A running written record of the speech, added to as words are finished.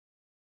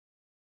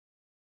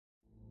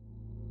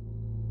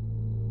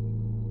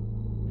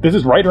This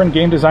is writer and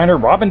game designer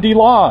Robin D.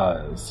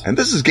 Laws. And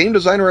this is game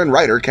designer and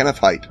writer Kenneth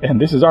Hite. And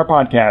this is our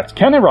podcast,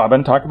 Ken and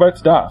Robin Talk About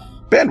Stuff.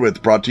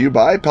 Bandwidth brought to you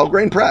by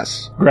Pelgrane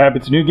Press. Grab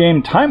its new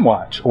game Time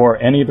Watch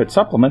or any of its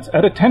supplements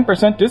at a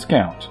 10%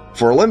 discount.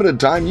 For a limited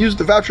time, use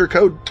the voucher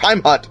code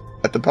TIMEHUT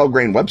at the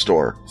Pelgrane web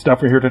store.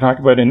 Stuff we're here to talk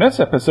about in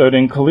this episode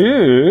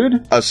include...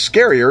 A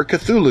Scarier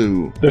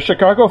Cthulhu, the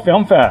Chicago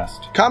Film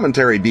Fest,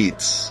 commentary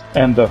beats,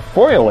 and the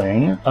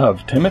foiling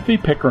of Timothy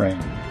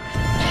Pickering.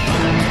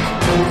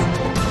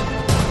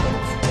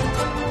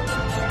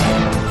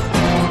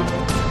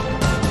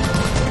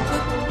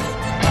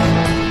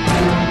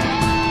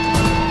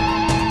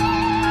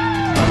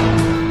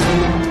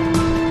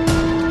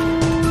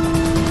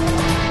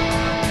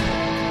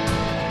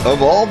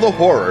 Of all the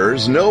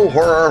horrors, no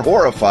horror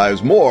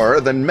horrifies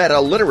more than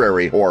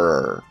meta-literary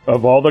horror.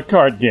 Of all the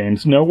card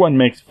games, no one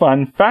makes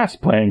fun,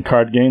 fast-playing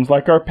card games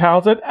like our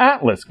pals at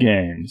Atlas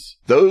Games.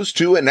 Those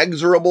two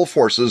inexorable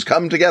forces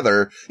come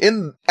together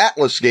in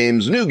Atlas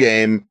Games' new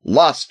game,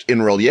 Lost in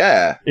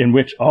R'lyeh, in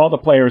which all the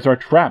players are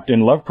trapped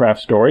in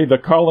Lovecraft's story, The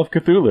Call of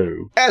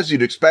Cthulhu. As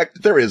you'd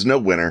expect, there is no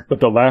winner.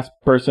 But the last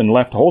person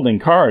left holding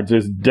cards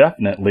is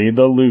definitely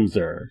the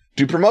loser.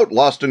 To promote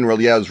Lost in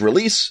R'lyeh's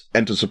release,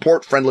 and to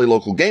support friendly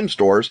local game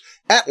stores,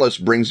 Atlas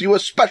brings you a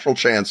special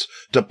chance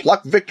to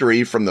pluck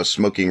victory from the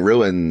smoking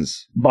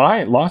ruins.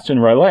 Buy Lost in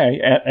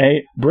R'lyeh at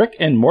a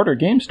brick-and-mortar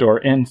game store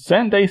and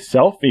send a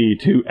selfie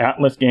to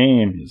Atlas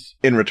Games.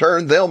 In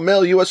return, they'll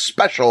mail you a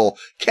special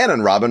Ken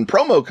and Robin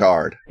promo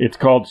card. It's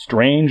called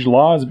Strange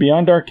Laws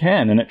Beyond Our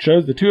Ken, and it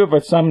shows the two of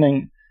us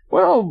summoning,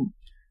 well,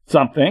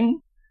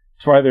 something.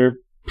 It's either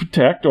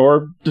protect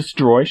or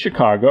destroy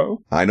Chicago.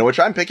 I know which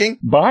I'm picking.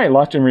 Buy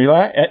Lost in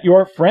R'lyeh at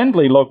your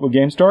friendly local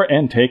game store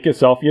and take a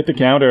selfie at the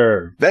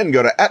counter. Then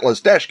go to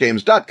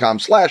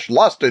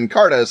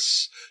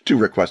atlas-games.com/lostincardus to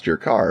request your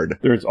card.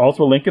 There's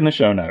also a link in the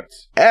show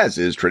notes. As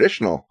is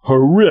traditional.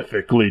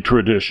 Horrifically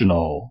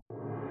traditional.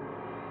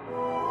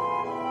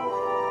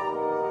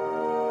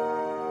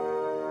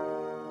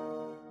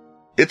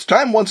 It's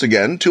time once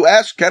again to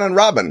ask Ken and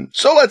Robin.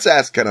 So let's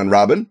ask Ken and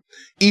Robin.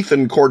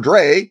 Ethan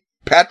Cordray,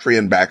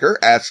 Patreon backer,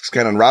 asks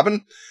Ken and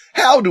Robin,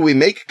 how do we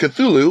make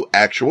Cthulhu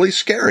actually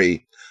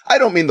scary? I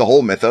don't mean the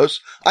whole mythos.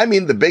 I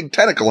mean the big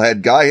tentacle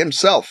head guy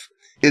himself.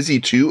 Is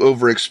he too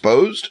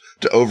overexposed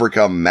to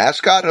overcome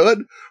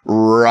mascothood?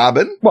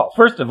 Robin? Well,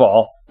 first of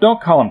all,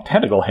 don't call him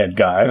tentacle head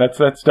guy. That's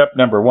step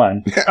number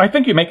one. I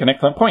think you make an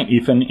excellent point,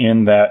 Ethan,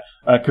 in that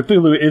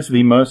Cthulhu is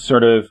the most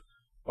sort of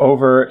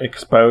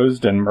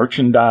overexposed and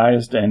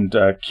merchandised and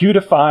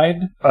cutified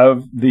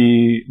of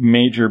the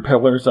major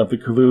pillars of the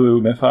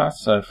Cthulhu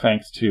mythos,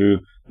 thanks to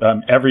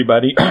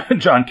everybody,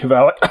 John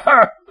Cavalic.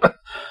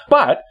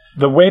 But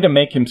the way to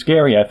make him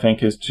scary, I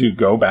think, is to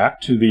go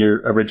back to the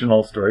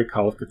original story,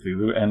 Call of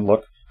Cthulhu, and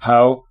look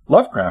how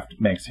Lovecraft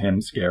makes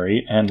him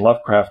scary. And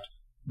Lovecraft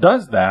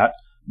does that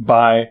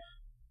by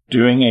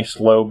doing a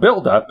slow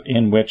build-up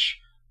in which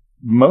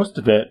most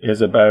of it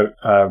is about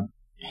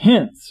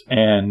hints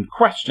and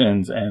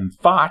questions and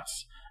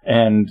thoughts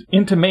and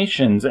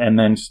intimations, and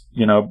then,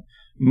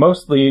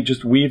 mostly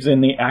just weaves in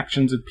the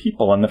actions of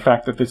people and the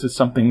fact that this is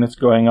something that's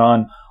going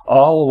on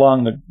all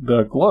along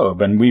the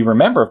globe. And we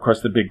remember, of course,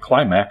 the big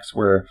climax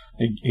where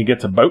he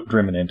gets a boat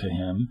driven into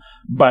him.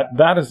 But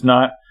that is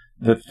not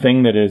the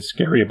thing that is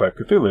scary about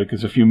Cthulhu,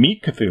 because if you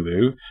meet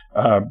Cthulhu,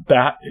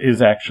 that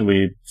is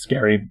actually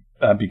scary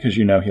because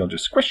he'll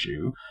just squish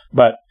you.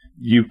 But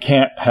you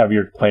can't have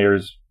your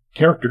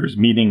characters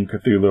meeting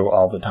Cthulhu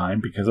all the time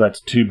because that's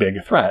too big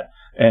a threat.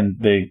 And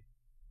they,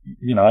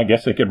 I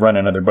guess they could run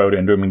another boat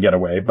into him and get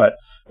away. But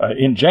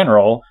in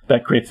general,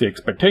 that creates the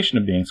expectation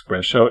of being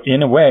squished. So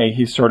in a way,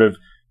 he's sort of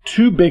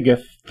too big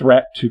a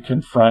threat to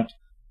confront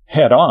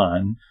head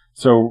on.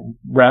 So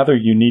rather,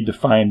 you need to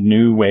find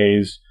new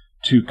ways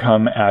to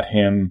come at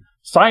him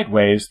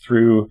sideways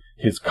through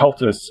his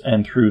cultists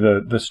and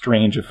through the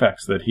strange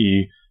effects that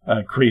he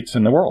creates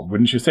in the world.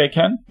 Wouldn't you say,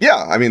 Ken?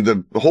 Yeah, I mean,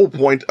 the whole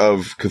point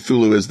of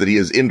Cthulhu is that he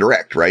is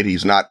indirect, right? He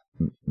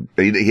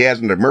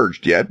hasn't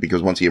emerged yet,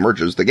 because once he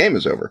emerges, the game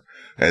is over,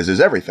 as is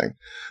everything.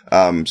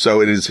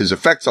 So it is his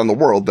effects on the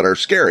world that are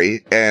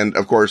scary. And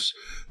of course,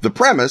 the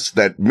premise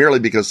that merely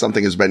because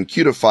something has been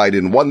cutified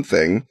in one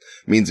thing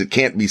means it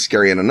can't be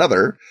scary in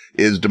another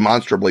is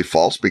demonstrably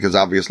false, because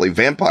obviously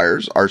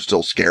vampires are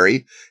still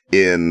scary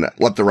in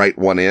Let the Right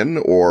One In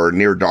or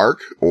Near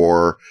Dark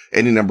or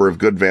any number of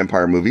good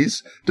vampire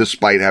movies,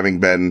 despite having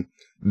been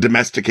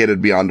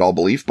domesticated beyond all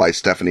belief by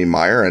Stephenie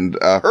Meyer and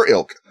her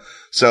ilk.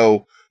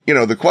 So,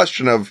 the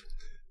question of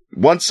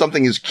once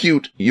something is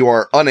cute, you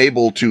are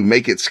unable to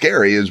make it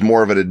scary is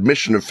more of an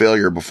admission of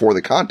failure before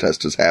the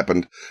contest has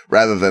happened,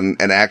 rather than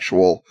an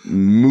actual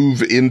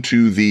move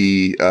into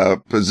the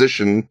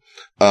position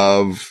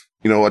of,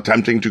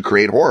 attempting to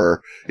create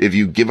horror. If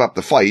you give up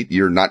the fight,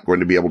 you're not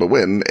going to be able to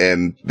win.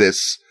 And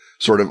this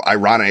sort of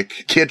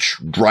ironic kitsch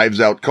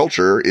drives out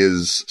culture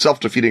is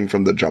self-defeating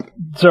from the jump.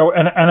 So,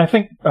 and I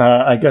think,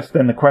 I guess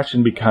then the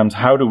question becomes,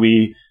 how do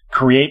we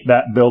create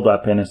that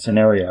build-up in a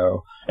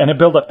scenario? And a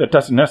build-up that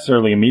doesn't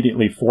necessarily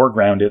immediately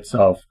foreground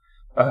itself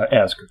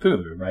as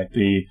Cthulhu, right?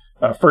 The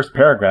first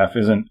paragraph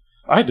isn't,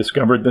 I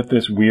discovered that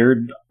this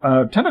weird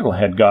tentacle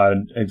head god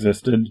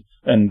existed,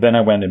 and then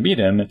I went and beat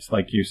him. It's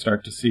like you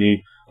start to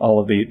see all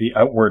of the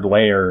outward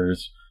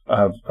layers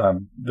of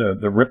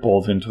the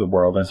ripples into the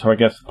world. And so I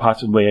guess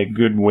possibly a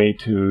good way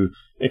to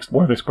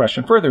explore this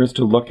question further is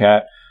to look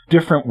at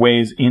different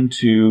ways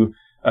into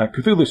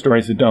Cthulhu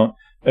stories that don't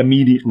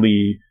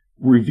immediately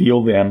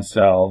reveal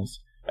themselves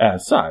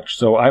as such.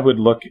 So I would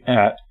look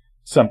at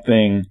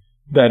something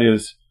that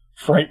is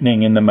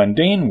frightening in the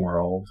mundane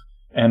world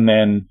and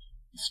then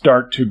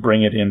start to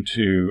bring it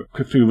into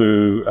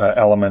Cthulhu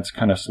elements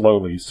kind of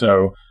slowly.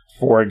 So,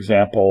 for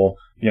example,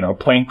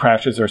 plane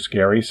crashes are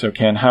scary. So,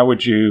 Ken, how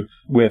would you,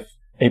 with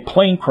a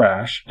plane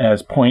crash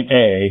as point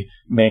A,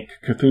 make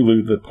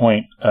Cthulhu the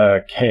point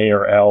K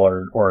or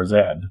L or Z?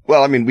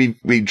 Well, I mean,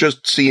 we've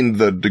just seen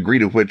the degree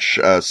to which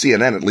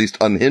CNN at least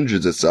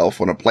unhinges itself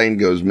when a plane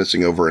goes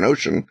missing over an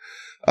ocean.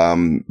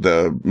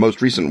 The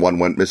most recent one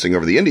went missing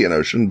over the Indian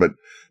Ocean, but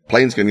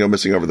planes can go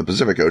missing over the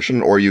Pacific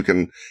Ocean, or you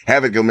can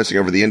have it go missing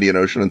over the Indian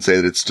Ocean and say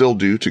that it's still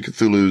due to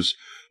Cthulhu's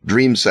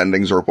dream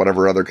sendings or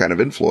whatever other kind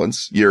of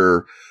influence.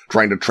 You're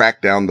trying to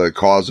track down the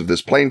cause of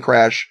this plane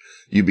crash.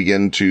 You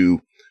begin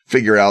to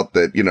figure out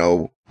that,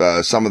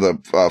 some of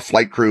the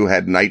flight crew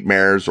had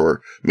nightmares,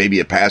 or maybe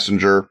a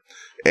passenger,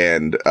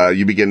 and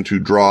you begin to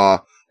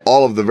draw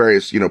all of the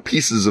various,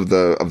 pieces of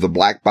the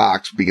black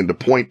box begin to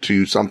point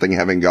to something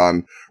having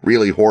gone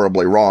really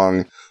horribly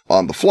wrong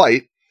on the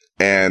flight.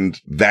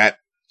 And that,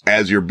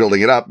 as you're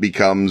building it up,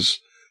 becomes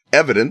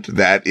evident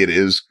that it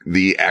is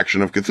the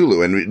action of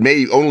Cthulhu. And it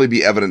may only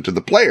be evident to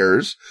the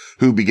players,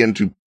 who begin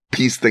to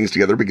piece things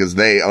together because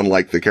they,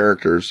 unlike the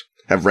characters,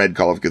 have read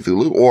Call of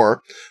Cthulhu.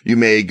 Or you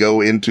may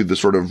go into the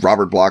sort of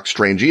Robert Bloch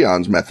Strange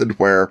Eons method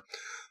where,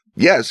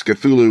 yes,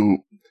 Cthulhu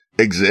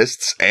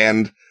exists,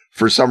 and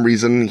for some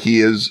reason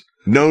he is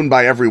known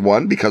by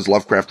everyone because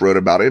Lovecraft wrote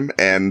about him,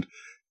 and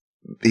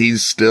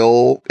he's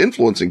still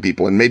influencing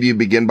people. And maybe you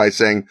begin by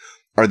saying,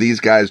 are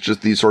these guys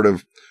just these sort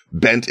of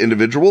bent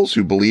individuals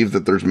who believe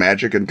that there's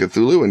magic in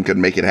Cthulhu and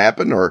can make it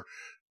happen? Or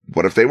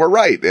what if they were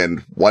right?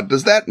 And what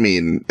does that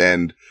mean?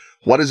 And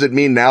what does it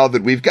mean now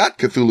that we've got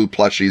Cthulhu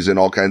plushies in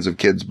all kinds of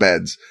kids'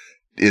 beds?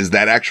 Is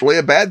that actually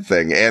a bad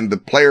thing? And the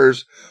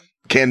players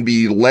can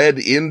be led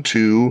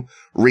into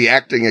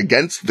reacting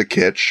against the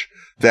kitsch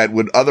that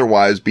would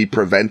otherwise be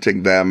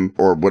preventing them,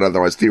 or would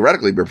otherwise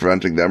theoretically be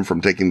preventing them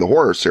from taking the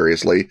horror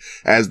seriously,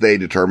 as they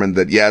determine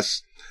that,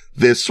 yes,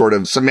 this sort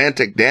of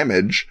semantic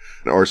damage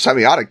or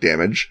semiotic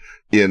damage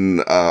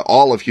in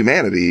all of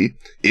humanity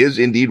is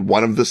indeed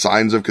one of the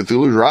signs of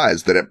Cthulhu's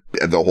rise, that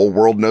the whole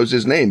world knows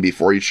his name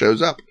before he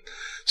shows up.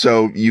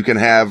 So you can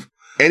have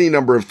any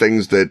number of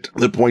things that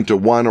point to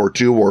 1 or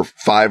 2 or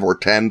 5 or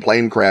 10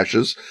 plane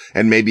crashes.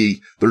 And maybe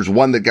there's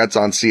one that gets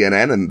on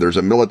CNN and there's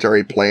a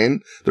military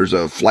plane. There's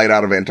a flight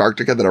out of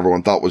Antarctica that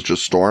everyone thought was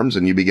just storms.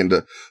 And you begin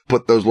to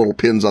put those little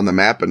pins on the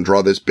map and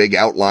draw this big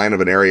outline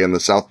of an area in the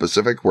South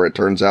Pacific where it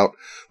turns out,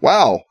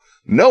 wow,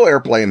 no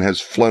airplane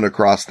has flown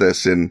across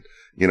this in,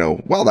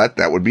 well,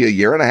 that would be a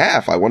year and a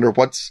half. I wonder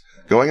what's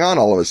going on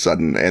all of a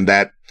sudden. And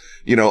that,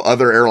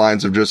 other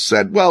airlines have just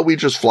said, well, we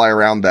just fly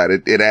around that.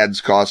 It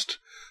adds cost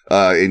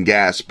in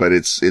gas, but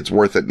it's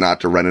worth it not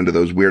to run into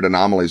those weird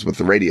anomalies with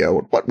the radio.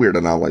 What weird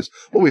anomalies?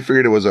 Well, we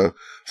figured it was a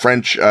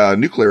French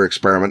nuclear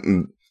experiment,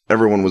 and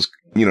everyone was,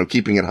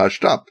 keeping it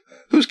hushed up.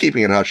 Who's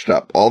keeping it hushed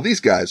up? All these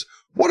guys.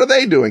 What are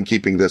they doing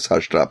keeping this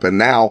hushed up? And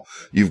now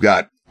you've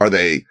got, are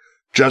they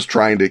just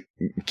trying to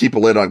keep a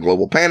lid on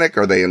global panic?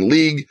 Are they in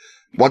league?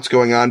 What's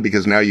going on?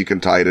 Because now you can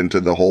tie it into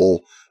the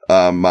whole,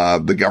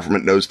 the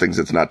government knows things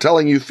it's not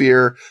telling you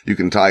fear. You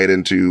can tie it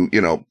into,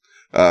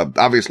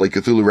 obviously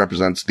Cthulhu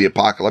represents the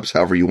apocalypse,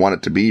 however you want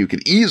it to be. You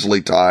could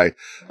easily tie,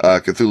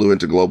 Cthulhu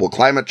into global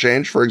climate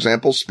change, for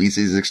example,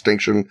 species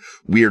extinction,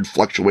 weird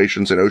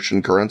fluctuations in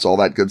ocean currents, all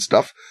that good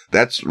stuff.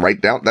 That's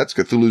that's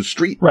Cthulhu's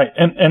street. Right.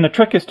 And the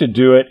trick is to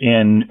do it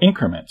in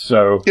increments.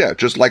 So. Yeah,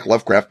 just like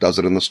Lovecraft does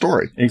it in the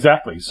story.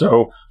 Exactly.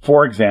 So,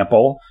 for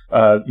example,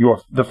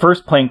 the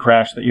first plane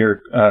crash that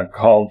you're,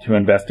 called to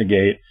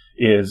investigate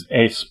is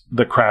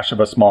the crash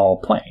of a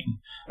small plane.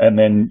 And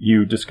then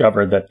you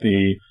discover that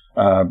the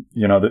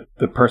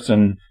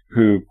person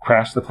who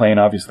crashed the plane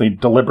obviously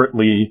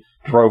deliberately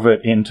drove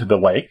it into the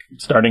lake,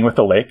 starting with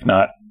the lake,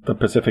 not the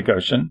Pacific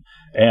Ocean.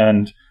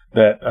 And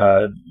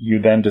that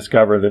you then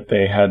discover that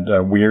they had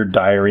weird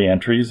diary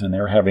entries and they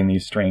were having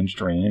these strange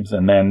dreams.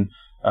 And then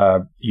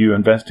you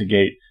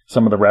investigate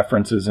some of the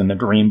references in the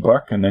dream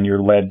book, and then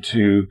you're led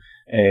to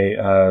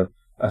a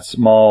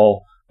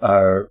small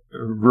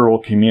rural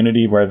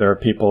community where there are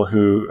people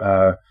who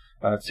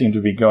seem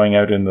to be going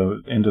out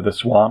into the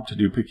swamp to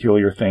do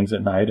peculiar things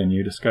at night, and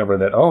you discover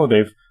that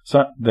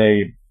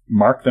they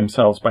mark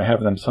themselves by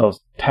having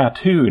themselves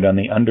tattooed on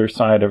the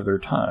underside of their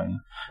tongue.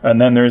 And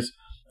then there's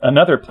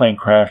another plane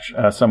crash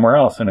somewhere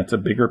else, and it's a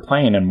bigger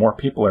plane, and more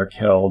people are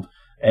killed,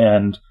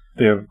 and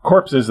the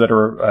corpses that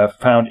are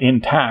found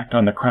intact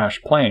on the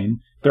crashed plane,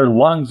 their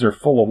lungs are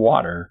full of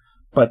water,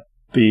 but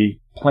the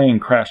plane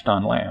crashed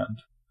on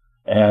land,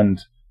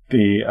 and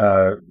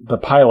the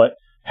pilot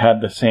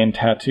had the same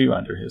tattoo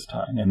under his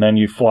tongue. And then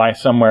you fly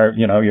somewhere,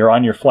 you're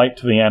on your flight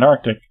to the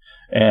Antarctic,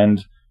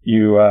 and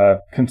you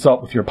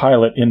consult with your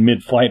pilot in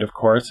mid-flight, of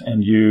course,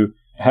 and you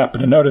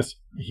happen to notice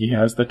he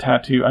has the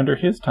tattoo under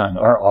his tongue.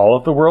 Are all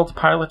of the world's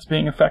pilots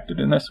being affected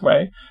in this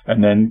way?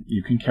 And then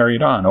you can carry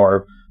it on.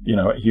 Or,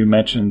 you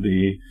mentioned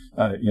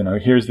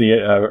here's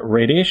the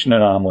radiation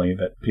anomaly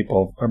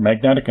or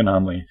magnetic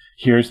anomaly.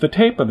 Here's the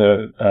tape of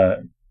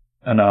the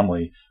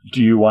anomaly.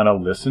 Do you want to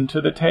listen to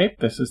the tape?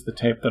 This is the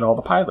tape that all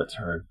the pilots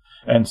heard.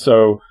 And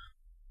so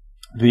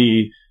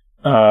the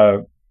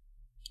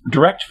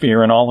direct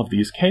fear in all of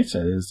these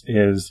cases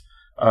is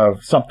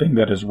of something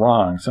that is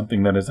wrong,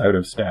 something that is out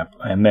of step.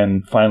 And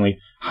then finally,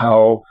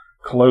 how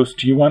close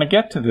do you want to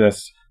get to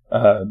this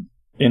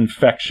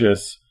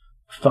infectious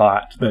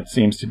thought that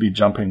seems to be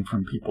jumping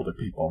from people to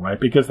people, right?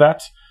 Because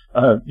that's,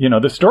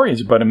 the story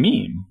is about a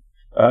meme.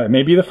 It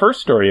may be the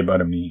first story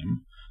about a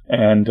meme.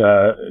 And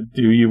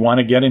do you want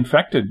to get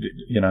infected?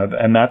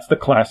 And that's the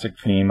classic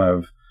theme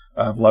of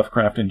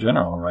Lovecraft in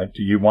general, right?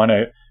 Do you want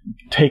to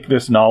take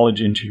this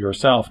knowledge into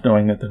yourself,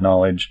 knowing that the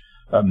knowledge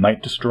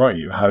might destroy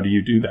you? How do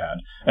you do that?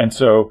 And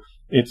so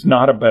it's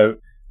not about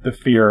the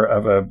fear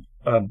of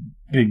a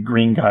big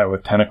green guy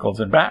with tentacles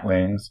and bat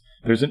wings.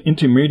 There's an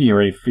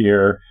intermediary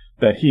fear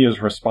that he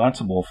is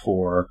responsible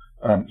for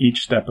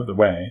each step of the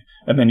way.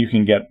 And then you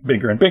can get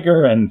bigger and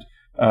bigger, and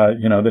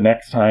the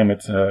next time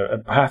it's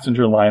a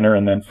passenger liner,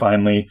 and then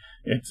finally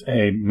it's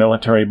a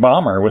military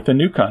bomber with a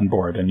nuke on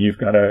board, and you've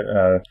got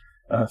to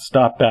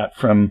stop that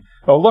from,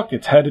 oh, look,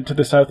 it's headed to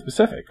the South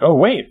Pacific. Oh,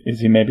 wait,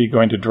 is he maybe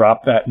going to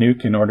drop that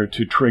nuke in order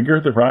to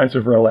trigger the rise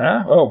of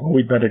R'lyeh? Oh, well,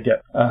 we'd better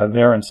get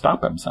there and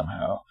stop him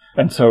somehow.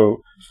 And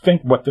so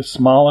think what the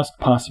smallest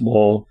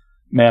possible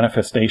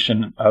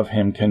manifestation of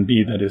him can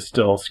be that is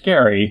still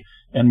scary,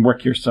 and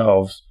work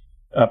yourselves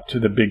up to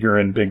the bigger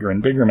and bigger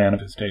and bigger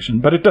manifestation.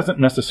 But it doesn't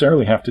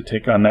necessarily have to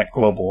take on that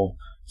global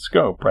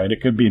scope, right?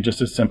 It could be just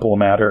as simple a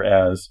matter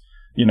as,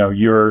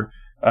 you're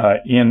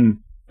in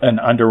an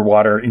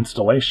underwater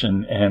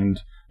installation and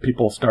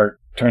people start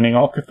turning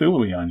all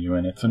Cthulhu on you,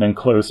 and it's an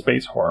enclosed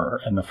space horror.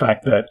 And the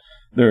fact that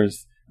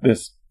there's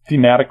this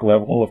thematic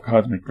level of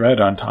cosmic dread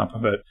on top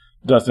of it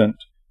doesn't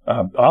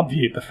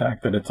obviate the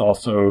fact that it's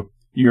also,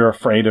 you're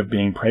afraid of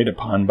being preyed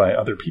upon by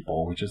other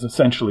people, which is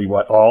essentially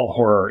what all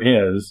horror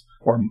is,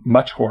 or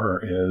much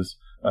horror is,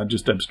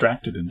 just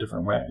abstracted in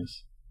different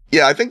ways.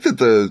 Yeah, I think that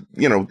the,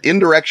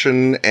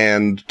 indirection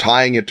and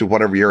tying it to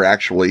whatever you're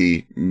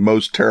actually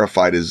most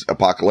terrified is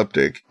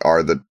apocalyptic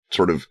are the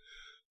sort of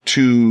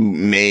two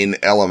main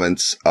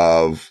elements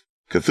of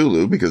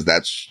Cthulhu, because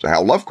that's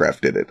how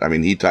Lovecraft did it. I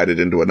mean, he tied it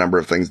into a number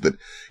of things that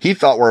he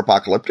thought were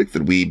apocalyptic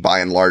that we by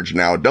and large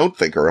now don't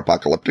think are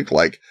apocalyptic,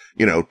 like,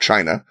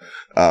 China.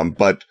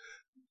 But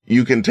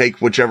you can take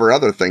whichever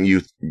other thing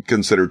you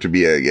consider to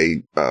be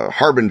a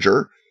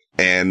harbinger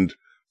and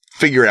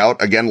figure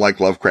out, again, like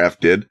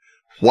Lovecraft did,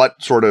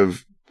 what sort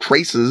of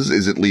traces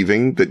is it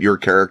leaving that your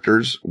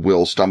characters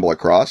will stumble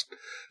across.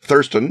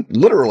 Thurston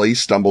literally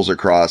stumbles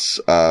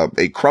across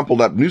a crumpled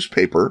up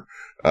newspaper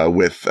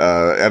with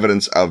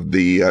evidence of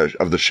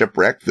the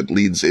shipwreck that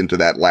leads into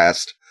that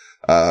last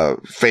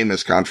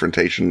famous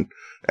confrontation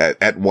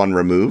at One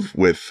Remove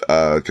with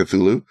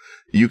Cthulhu.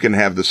 You can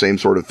have the same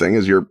sort of thing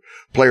as your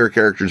player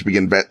characters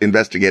begin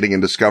investigating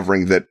and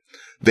discovering that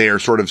they are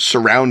sort of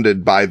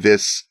surrounded by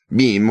this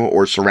meme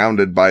or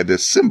surrounded by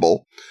this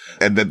symbol,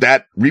 and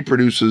that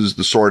reproduces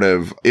the sort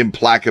of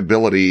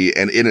implacability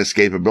and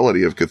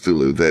inescapability of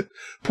Cthulhu, that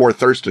poor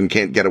Thurston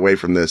can't get away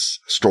from this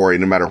story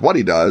no matter what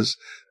he does.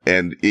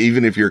 And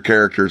even if your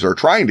characters are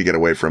trying to get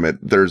away from it,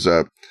 there's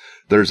a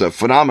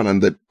phenomenon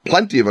that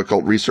plenty of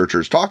occult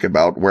researchers talk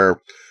about, where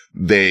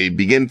they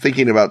begin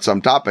thinking about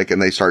some topic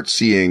and they start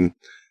seeing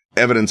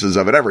evidences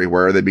of it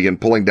everywhere. They begin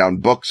pulling down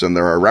books, and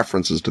there are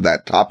references to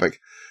that topic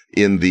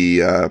in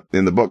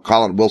the book.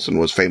 Colin Wilson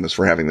was famous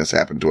for having this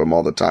happen to him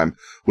all the time,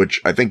 which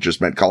I think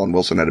just meant Colin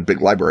Wilson had a big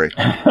library.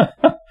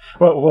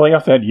 Well, he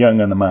also had Jung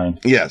on the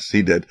mind. Yes,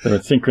 he did. There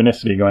was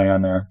synchronicity going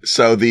on there.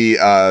 So the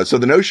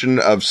notion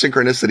of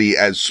synchronicity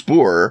as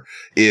spoor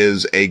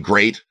is a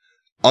great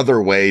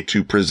other way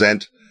to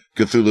present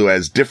Cthulhu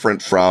as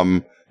different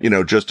from,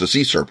 just a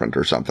sea serpent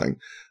or something.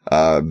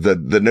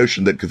 The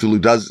notion that Cthulhu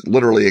does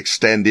literally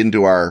extend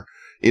into our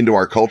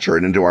culture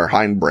and into our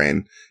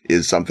hindbrain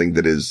is something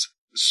that is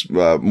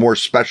more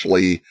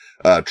specially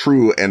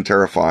true and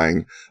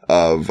terrifying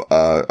of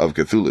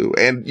Cthulhu.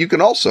 And you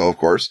can also, of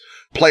course,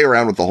 play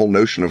around with the whole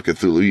notion of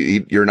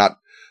Cthulhu. You're not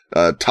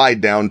tied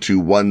down to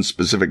one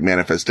specific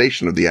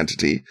manifestation of the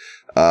entity.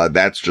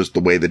 That's just the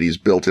way that he's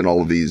built in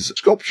all of these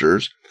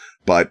sculptures.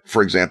 But,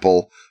 for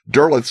example,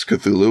 Derleth's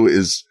Cthulhu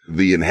is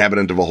the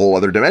inhabitant of a whole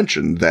other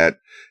dimension that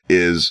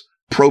is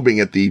probing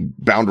at the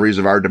boundaries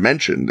of our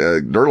dimension.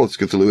 Derleth's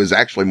Cthulhu is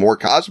actually more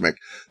cosmic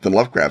than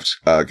Lovecraft's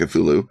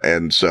Cthulhu.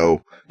 And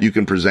so you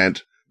can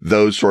present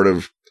those sort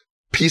of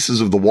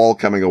pieces of the wall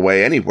coming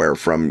away anywhere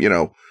from,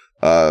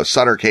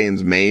 Sutter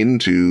Kane's Maine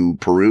to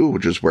Peru,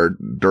 which is where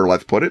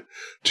Derleth put it,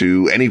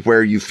 to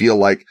anywhere you feel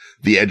like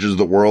the edges of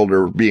the world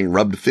are being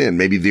rubbed thin.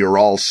 Maybe the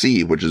Aral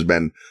Sea, which has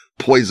been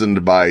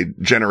poisoned by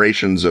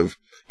generations of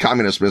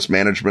communist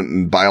mismanagement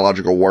and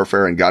biological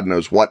warfare and God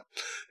knows what.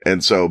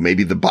 And so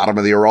maybe the bottom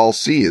of the Aral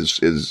Sea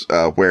is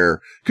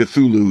where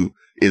Cthulhu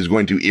is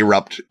going to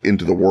erupt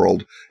into the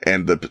world,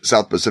 and the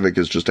South Pacific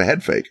is just a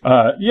head fake.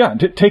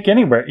 Take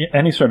anywhere,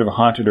 any sort of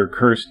haunted or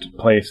cursed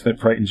place that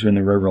frightens you in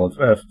the real world.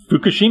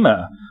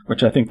 Fukushima,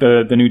 which I think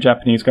the new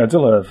Japanese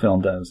Godzilla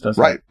film doesn't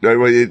right.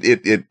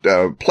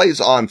 It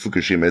plays on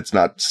Fukushima. It's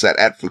not set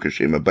at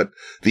Fukushima, but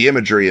the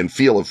imagery and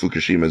feel of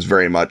Fukushima is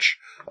very much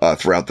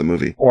throughout the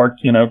movie. Or,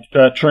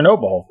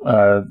 Chernobyl,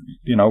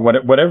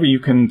 whatever you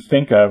can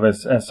think of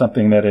as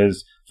something that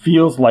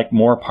feels like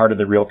more part of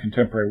the real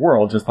contemporary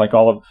world, just like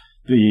all of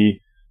the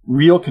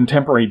real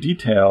contemporary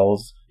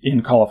details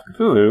in Call of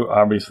Cthulhu.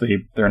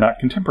 Obviously, they're not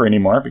contemporary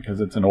anymore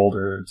because it's an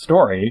older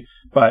story.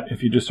 But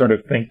if you just sort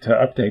of think to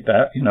update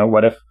that,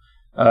 what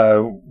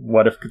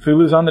if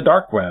Cthulhu's on the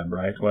dark web,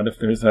 right? What if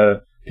there's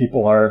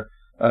people are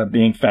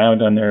being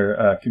found on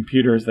their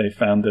computers? They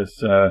found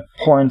this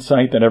porn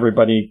site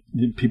that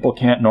people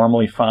can't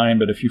normally find,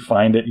 but if you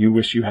find it, you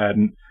wish you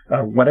hadn't.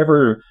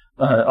 Whatever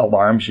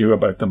alarms you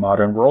about the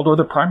modern world or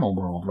the primal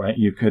world, right?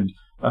 You could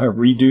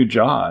redo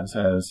Jaws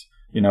as,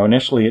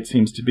 initially it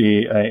seems to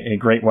be a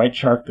great white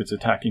shark that's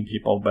attacking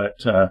people,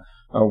 but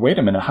wait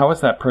a minute, how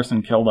is that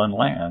person killed on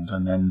land?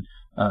 And then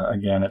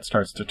again, it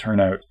starts to turn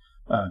out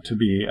to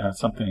be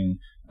something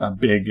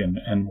big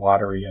and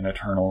watery and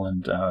eternal,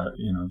 and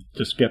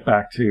just get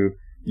back to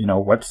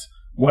what's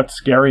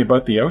scary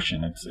about the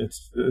ocean.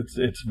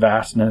 It's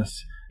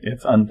vastness,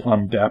 its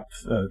unplumbed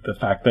depth, the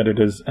fact that it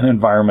is an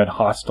environment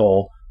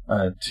hostile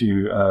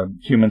to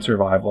human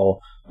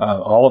survival.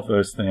 All of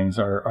those things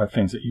are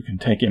things that you can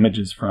take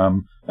images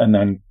from and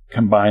then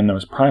combine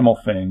those primal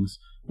things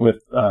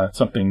with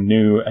something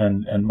new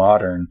and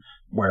modern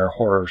where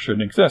horror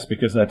shouldn't exist,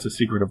 because that's a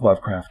secret of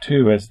Lovecraft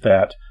too, is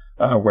that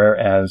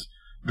whereas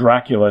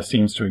Dracula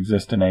seems to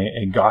exist in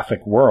a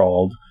gothic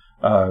world,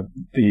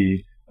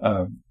 the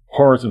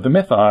horrors of the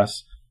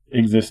mythos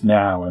exist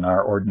now in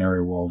our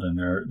ordinary world, and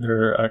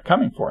they're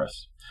coming for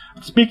us.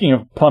 Speaking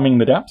of plumbing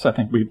the depths, I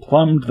think we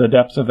plumbed the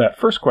depths of that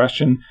first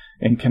question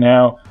and can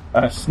now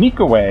sneak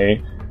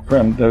away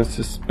from those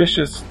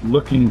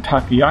suspicious-looking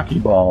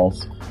takoyaki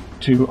balls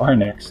to our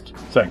next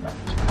segment.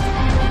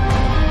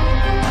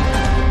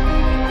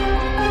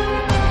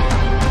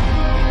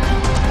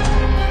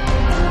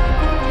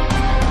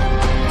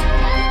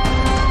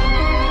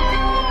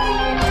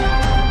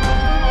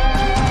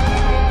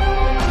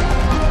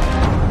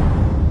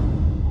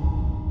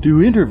 Do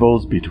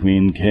intervals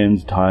between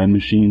Ken's Time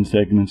Machine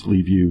segments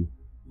leave you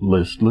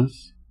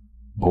listless,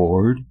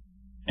 bored,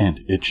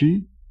 and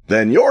itchy?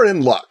 Then you're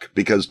in luck,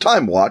 because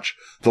Time Watch,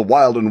 the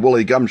wild and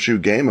woolly gumshoe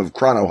game of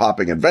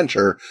chrono-hopping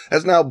adventure,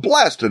 has now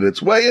blasted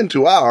its way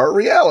into our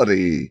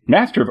reality.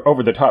 Master of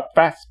over-the-top,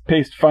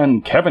 fast-paced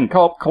fun, Kevin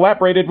Culp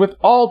collaborated with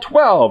all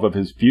 12 of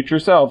his future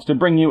selves to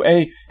bring you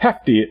a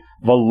hefty,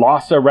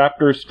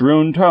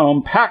 velociraptor-strewn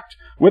tome packed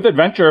with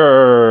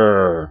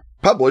adventure.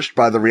 Published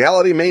by the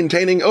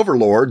reality-maintaining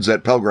overlords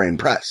at Pelgrane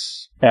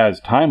Press. As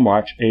Time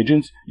Watch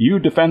agents, you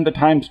defend the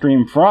time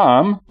stream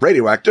from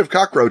radioactive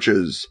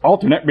cockroaches,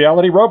 alternate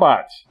reality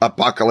robots,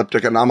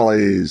 apocalyptic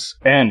anomalies,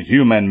 and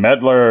human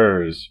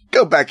meddlers.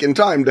 Go back in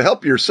time to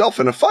help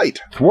yourself in a fight,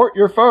 thwart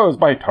your foes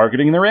by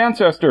targeting their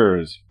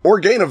ancestors, or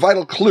gain a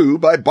vital clue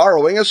by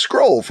borrowing a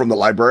scroll from the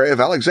Library of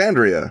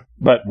Alexandria.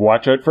 But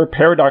watch out for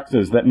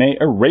paradoxes that may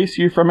erase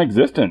you from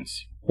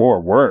existence, or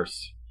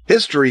worse.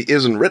 History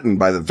isn't written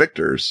by the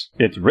victors.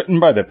 It's written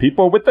by the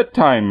people with the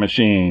time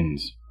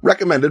machines.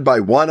 Recommended by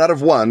 1 out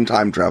of 1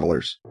 time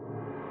travelers.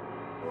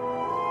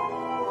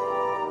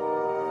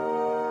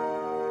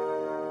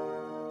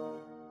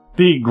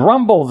 The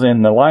grumbles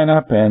in the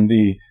lineup and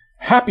the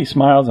happy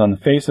smiles on the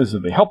faces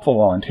of the helpful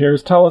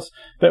volunteers tell us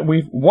that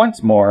we've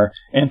once more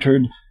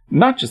entered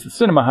not just the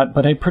Cinema Hut,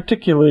 but a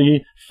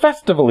particularly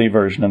festival-y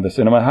version of the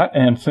Cinema Hut.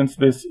 And since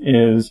this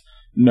is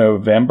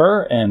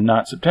November and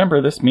not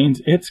September, this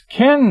means it's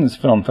Ken's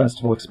Film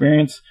Festival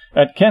experience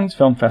at Ken's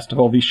Film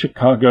Festival, the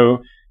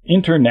Chicago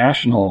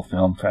International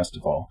Film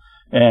Festival.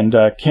 And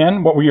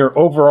Ken, what were your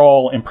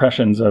overall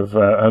impressions of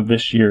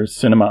this year's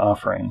cinema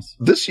offerings?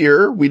 This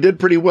year, we did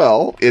pretty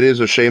well. It is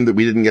a shame that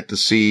we didn't get to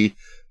see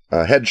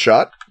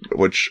Headshot,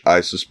 which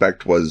I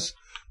suspect was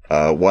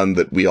one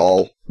that we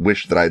all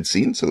wish that I'd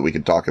seen so that we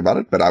could talk about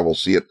it, but I will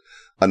see it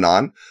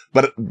anon.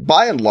 But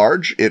by and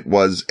large, it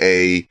was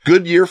a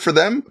good year for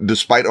them,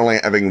 despite only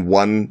having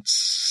one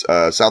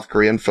South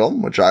Korean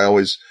film, which I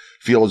always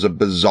feel is a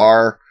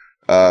bizarre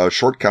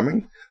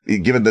shortcoming,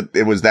 given that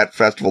it was that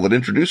festival that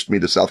introduced me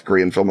to South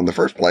Korean film in the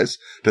first place.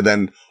 To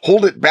then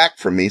hold it back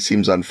from me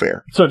seems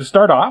unfair. So to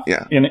start off,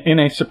 in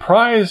a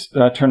surprise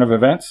turn of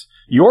events,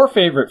 your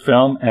favorite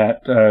film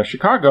at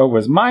Chicago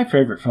was my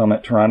favorite film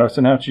at Toronto.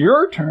 So now it's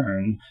your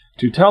turn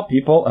to tell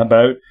people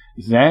about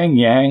Zhang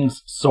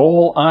Yang's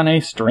Soul on a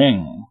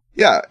String.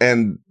 Yeah,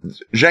 and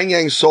Zhang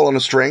Yang's Soul on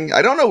a String.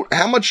 I don't know,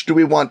 how much do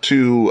we want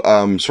to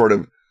sort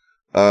of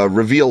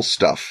reveal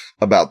stuff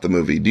about the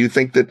movie. Do you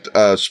think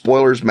that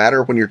spoilers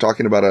matter when you're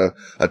talking about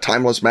a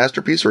timeless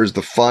masterpiece, or is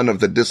the fun of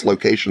the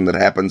dislocation that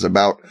happens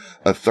about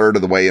a third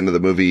of the way into the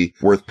movie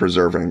worth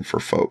preserving for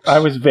folks? I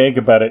was vague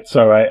about it,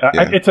 so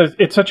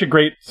it's such a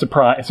great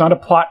surprise. It's not a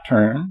plot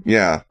turn.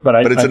 Yeah, but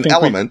it's an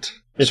element.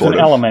 It's an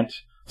element.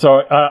 So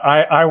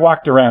I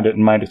walked around it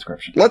in my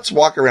description. Let's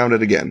walk around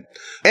it again.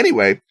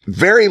 Anyway,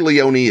 very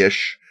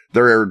Leone-ish.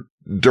 There are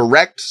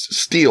direct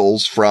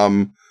steals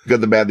from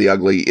Good, the Bad, the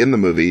Ugly in the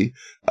movie.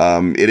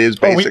 It is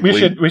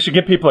basically... we should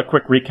give people a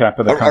quick recap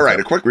of the concept. All right,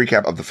 a quick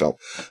recap of the film.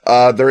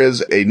 There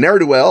is a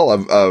ne'er-do-well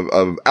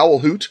of Owl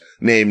Hoot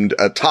named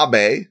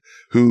Tabe,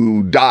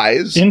 who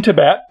dies... In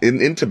Tibet.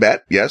 In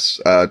Tibet, yes.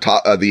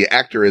 The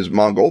actor is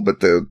Mongol, but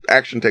the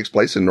action takes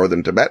place in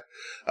northern Tibet.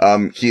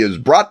 He is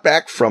brought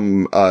back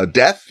from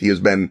death. He has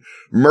been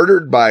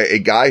murdered by a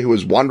guy who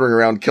was wandering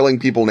around killing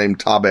people named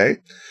Tabe.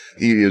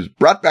 He is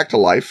brought back to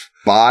life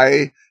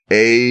by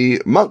a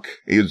monk.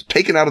 He is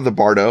taken out of the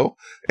bardo,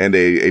 and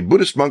a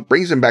Buddhist monk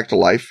brings him back to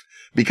life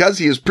because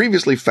he has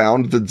previously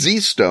found the Z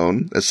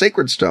stone, a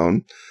sacred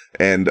stone.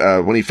 And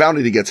when he found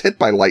it, he gets hit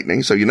by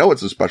lightning, so you know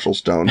it's a special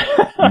stone.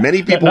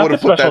 Many people would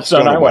have put that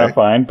stone away. I want to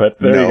find, but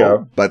there you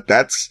go. But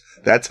that's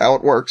how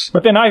it works.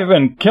 But then I've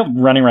been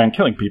running around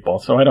killing people,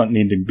 so I don't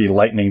need to be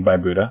lightning by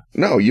Buddha.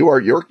 No,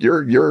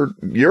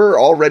 you're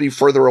already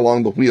further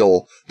along the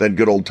wheel than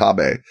good old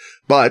Tabe.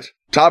 But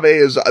Tabe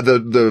is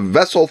the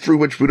vessel through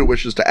which Buddha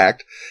wishes to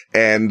act,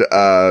 and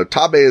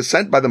Tabe is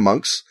sent by the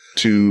monks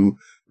to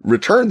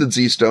return the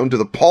Z stone to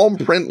the Palm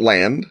Print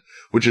Land,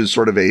 which is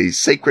sort of a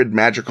sacred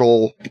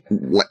magical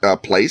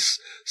place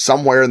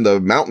somewhere in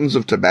the mountains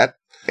of Tibet.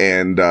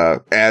 And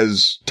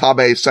as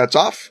Tabe sets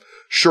off,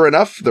 sure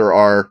enough, there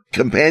are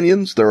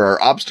companions, there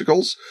are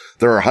obstacles,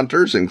 there are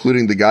hunters,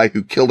 including the guy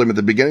who killed him at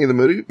the beginning of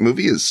the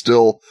movie is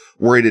still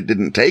worried it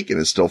didn't take and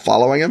is still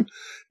following him.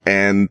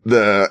 And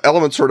the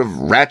elements sort of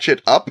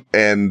ratchet up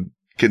and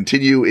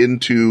continue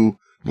into,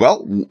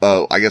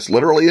 I guess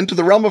literally into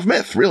the realm of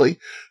myth, really.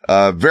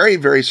 Very,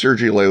 very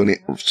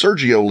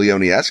Sergio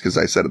Leone-esque, as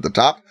I said at the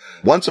top.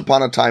 Once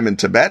Upon a Time in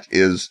Tibet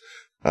is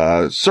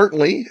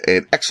certainly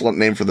an excellent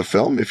name for the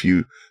film if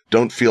you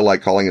don't feel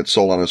like calling it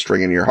Soul on a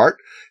String in Your Heart.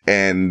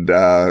 And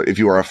if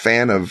you are a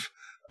fan of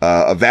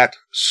that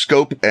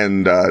scope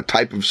and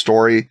type of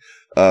story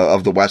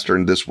of the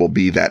Western, this will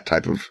be that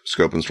type of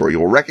scope and story.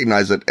 You will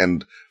recognize it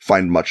and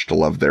find much to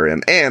love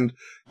therein. And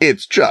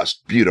it's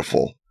just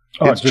beautiful.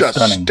 It's just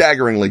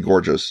staggeringly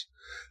gorgeous.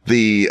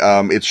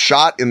 It's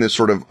shot in this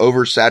sort of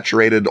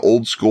oversaturated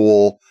old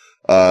school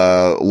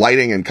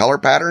lighting and color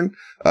pattern,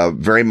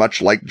 very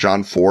much like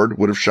John Ford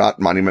would have shot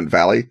Monument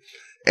Valley.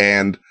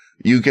 And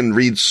you can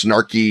read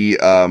snarky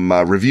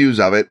reviews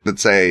of it that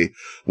say,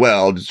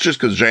 well, it's just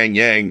because Zhang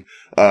Yang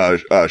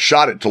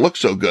shot it to look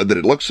so good that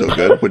it looks so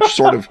good, which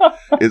sort of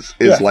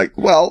is like,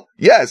 well,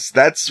 yes,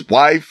 that's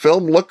why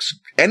film looks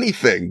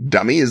anything,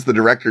 dummy, as the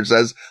director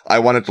says. I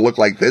want it to look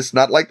like this,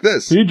 not like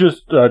this. He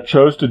just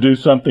chose to do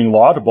something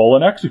laudable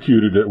and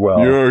executed it well.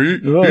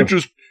 Yeah,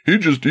 he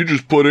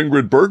just put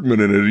Ingrid Bergman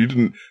in it. He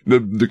didn't.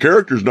 The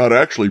character's not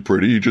actually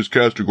pretty. He just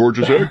cast a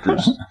gorgeous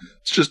actress.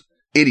 It's just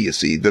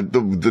idiocy.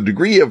 The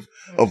degree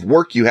of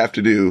work you have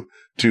to do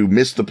to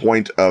miss the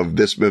point of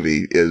this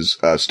movie is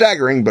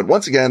staggering. But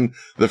once again,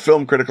 the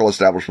film critical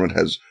establishment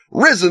has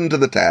risen to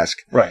the task.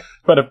 Right.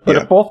 But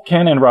if both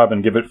Ken and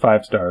Robin give it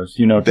 5 stars,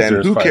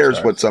 then who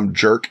cares what some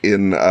jerk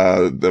in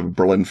the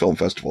Berlin Film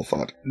Festival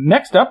thought?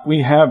 Next up,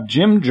 we have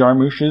Jim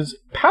Jarmusch's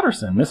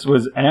Patterson. This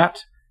was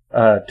at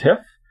TIFF.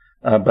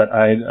 But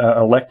I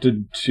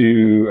elected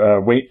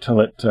to wait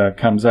till it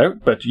comes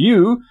out. But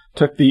you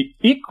took the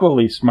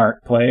equally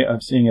smart play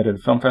of seeing it at a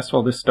film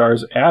festival. This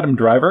stars Adam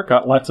Driver,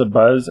 got lots of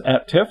buzz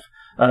at TIFF.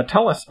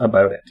 Tell us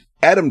about it.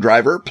 Adam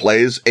Driver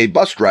plays a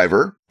bus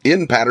driver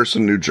in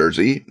Paterson, New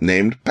Jersey,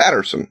 named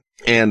Patterson.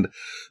 And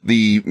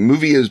the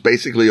movie is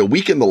basically a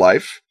week in the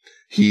life.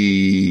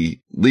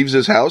 He leaves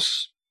his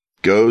house,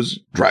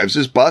 drives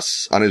his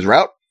bus on his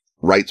route,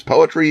 writes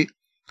poetry,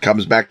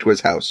 comes back to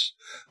his house.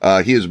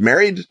 He is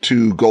married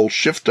to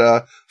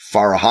Golshifta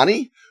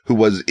Farahani, who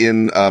was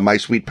in My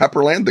Sweet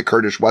Pepperland, the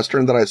Kurdish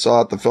Western that I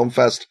saw at the Film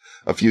Fest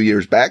a few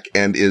years back,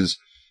 and is,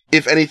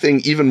 if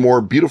anything, even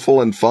more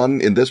beautiful and fun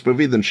in this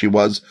movie than she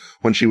was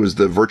when she was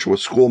the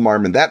virtuous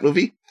schoolmarm in that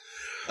movie.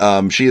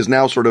 She is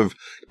now sort of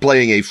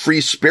playing a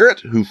free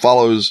spirit who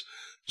follows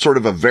sort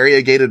of a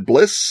variegated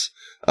bliss.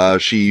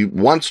 She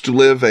wants to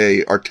live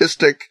a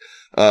artistic,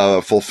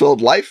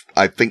 fulfilled life.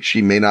 I think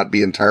she may not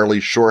be entirely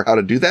sure how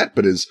to do that,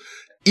 but is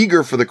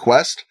eager for the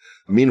quest.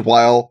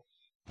 Meanwhile,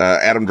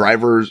 Adam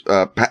Driver's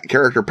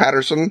character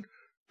Patterson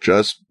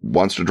just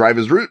wants to drive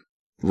his route,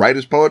 write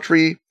his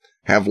poetry,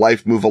 have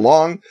life move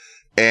along.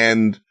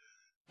 And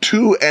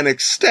to an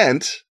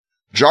extent,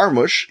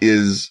 Jarmusch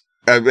is,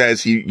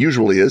 as he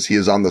usually is, he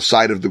is on the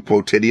side of the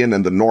quotidian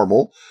and the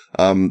normal,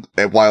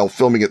 while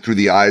filming it through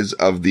the eyes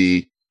of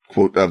the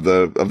quote, of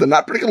the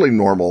not particularly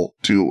normal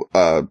to,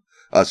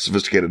 us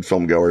sophisticated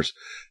film goers.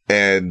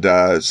 And,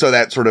 so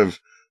that sort of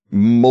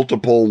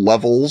multiple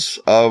levels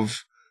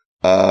of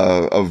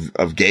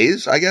of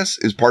gaze, I guess,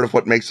 is part of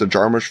what makes the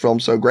Jarmusch film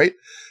so great.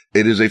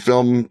 It is a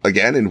film,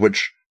 again, in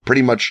which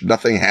pretty much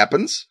nothing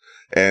happens.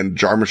 And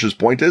Jarmusch's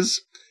point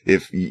is,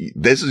 if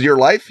this is your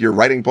life, you're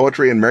writing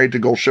poetry and married to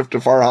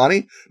Golshifteh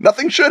Farahani,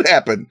 nothing should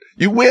happen.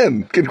 You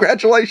win.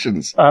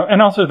 Congratulations.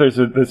 And also there's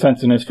the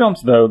sense in his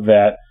films, though,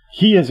 that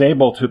he is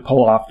able to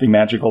pull off the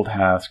magical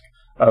task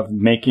of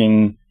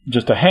making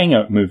just a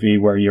hangout movie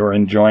where you're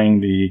enjoying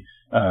the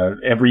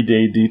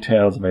everyday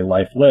details of a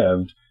life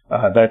lived.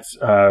 That's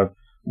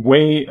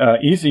way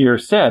easier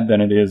said than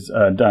it is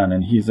done.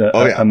 And he's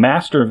a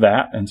master of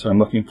that. And so I'm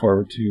looking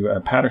forward to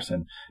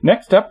Patterson.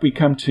 Next up, we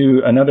come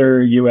to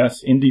another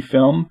U.S. indie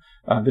film.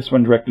 This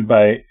one directed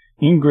by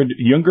Ingrid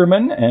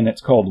Jungermann, and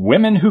it's called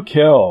Women Who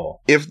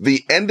Kill. If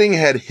the ending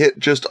had hit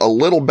just a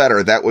little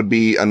better, that would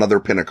be another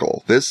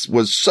pinnacle. This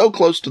was so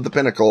close to the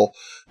pinnacle,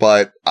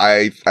 but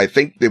I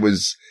think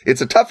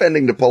it's a tough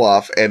ending to pull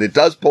off, and it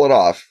does pull it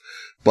off,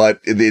 but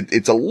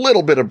it's a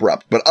little bit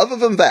abrupt. But other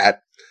than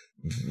that,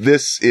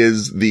 this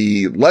is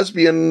the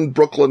lesbian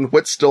Brooklyn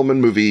Whit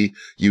Stillman movie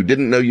you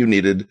didn't know you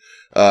needed.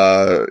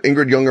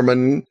 Ingrid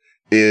Jungermann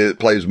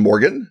plays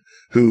Morgan,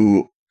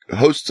 who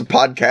hosts a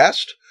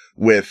podcast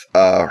with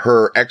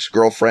her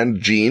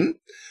ex-girlfriend, Jean,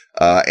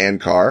 Ann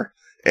Carr,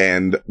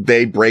 and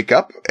they break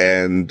up,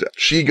 and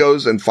she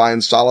goes and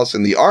finds solace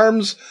in the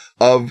arms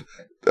of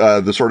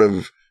the sort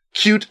of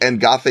cute and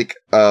gothic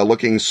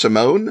looking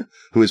Simone,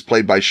 who is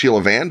played by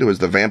Sheila Vand, who is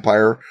the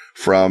vampire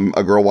from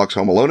A Girl Walks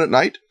Home Alone at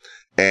Night.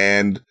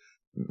 And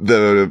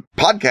the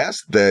podcast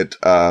that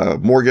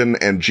Morgan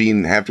and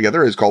Jean have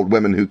together is called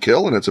Women Who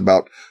Kill, and it's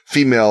about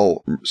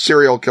female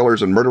serial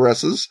killers and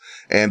murderesses.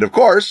 And of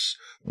course,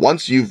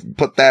 once you've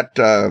put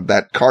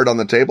that card on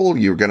the table,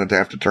 you're going to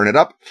have to turn it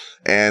up.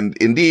 And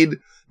indeed,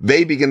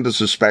 they begin to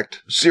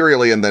suspect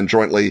serially and then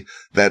jointly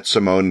that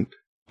Simone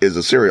is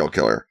a serial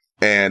killer.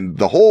 And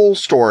the whole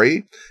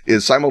story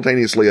is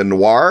simultaneously a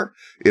noir.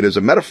 It is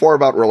a metaphor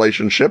about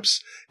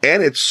relationships,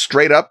 and it's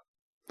straight up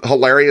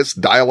hilarious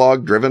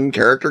dialogue-driven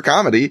character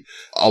comedy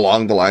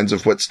along the lines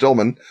of Whit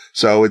Stillman.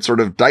 So it's sort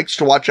of Dykes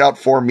to Watch Out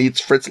For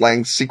meets Fritz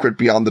Lang's Secret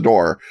Beyond the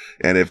Door.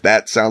 And if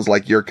that sounds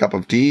like your cup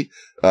of tea,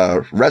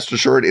 rest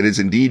assured it is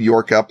indeed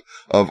your cup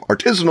of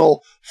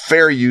artisanal,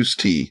 fair use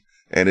tea.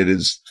 And it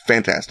is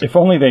fantastic. If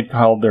only they'd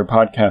called their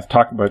podcast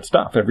Talk About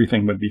Stuff,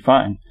 everything would be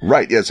fine.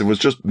 Right, yes. If it was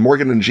just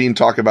Morgan and Jean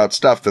talk about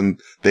stuff, then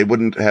they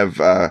wouldn't have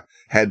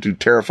had to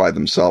terrify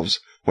themselves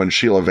when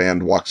Sheila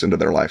Vand walks into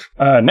their life.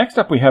 Next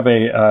up, we have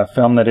a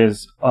film that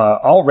is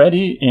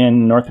already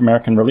in North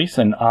American release,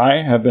 and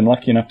I have been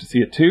lucky enough to see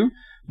it too.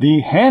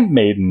 The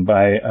Handmaiden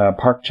by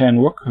Park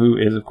Chan-wook, who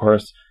is, of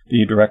course,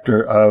 the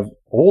director of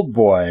Old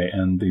Boy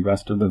and the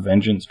rest of the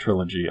Vengeance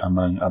trilogy,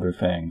 among other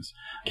things.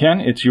 Ken,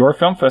 it's your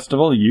film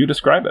festival. You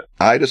describe it.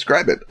 I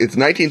describe it. It's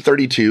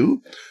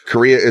 1932.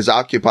 Korea is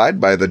occupied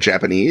by the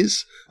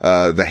Japanese,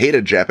 the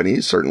hated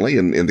Japanese, certainly,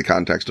 in the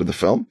context of the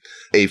film.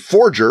 A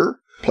forger,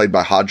 played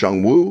by Ha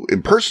Jung-woo,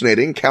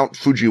 impersonating Count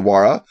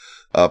Fujiwara,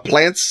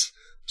 plants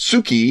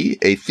Suki,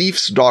 a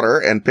thief's daughter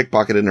and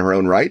pickpocket in her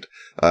own right,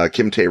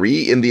 Kim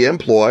Tae-ri, in the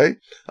employ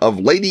of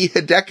Lady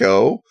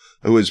Hideko,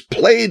 who is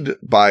played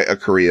by a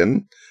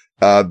Korean,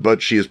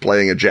 but she is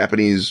playing a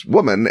Japanese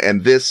woman,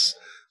 and this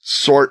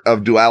sort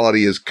of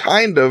duality is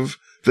kind of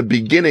the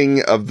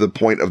beginning of the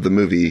point of the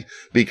movie,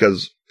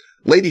 because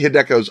Lady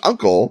Hideko's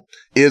uncle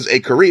is a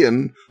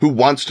Korean who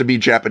wants to be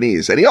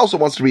Japanese, and he also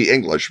wants to be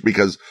English,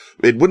 because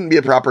it wouldn't be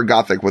a proper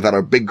Gothic without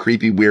a big,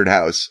 creepy, weird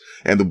house.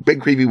 And the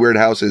big, creepy, weird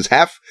house is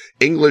half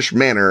English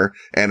manor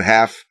and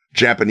half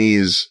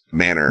Japanese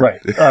manor. Right,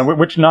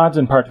 which nods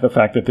in part to the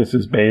fact that this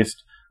is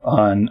based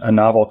on a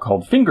novel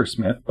called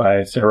Fingersmith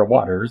by Sarah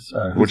Waters.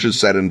 Which is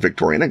set in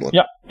Victorian England.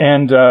 Yeah,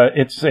 and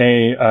it's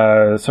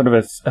a sort of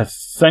a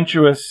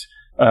sensuous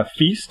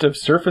feast of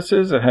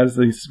surfaces. It has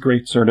this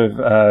great sort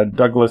of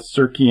Douglas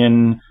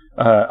Sirkian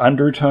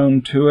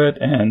undertone to it,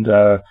 and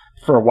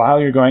for a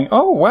while you're going,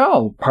 oh,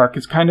 well, Park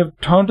has kind of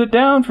toned it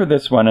down for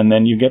this one, and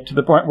then you get to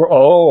the point where,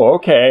 oh,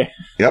 okay.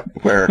 Yep,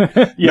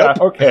 where... yeah,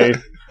 nope. Okay,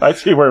 I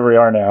see where we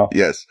are now.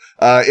 Yes.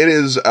 It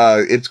is,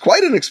 it's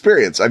quite an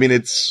experience. I mean,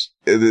 it's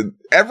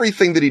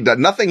everything that he does,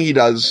 nothing he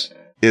does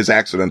is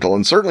accidental,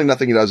 and certainly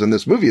nothing he does in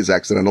this movie is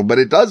accidental, but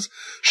it does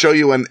show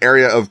you an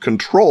area of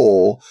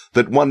control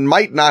that one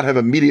might not have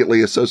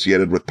immediately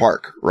associated with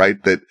Park,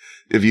 right? That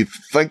if you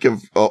think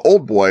of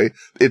Old Boy,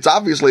 it's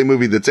obviously a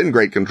movie that's in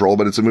great control,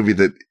 but it's a movie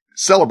that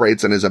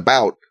celebrates and is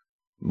about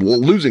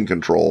losing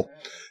control.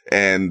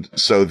 And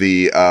so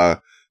the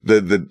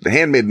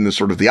Handmaiden is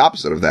sort of the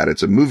opposite of that.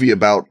 It's a movie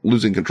about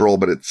losing control,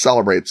 but it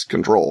celebrates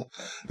control,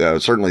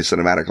 certainly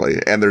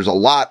cinematically. And there's a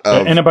lot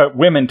of... And about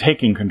women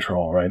taking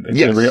control, right?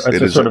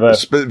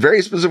 It's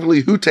very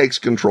specifically who takes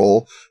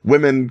control.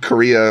 Women,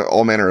 Korea,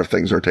 all manner of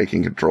things are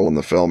taking control in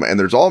the film. And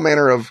there's all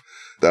manner of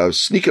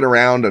sneaking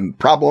around and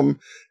problem,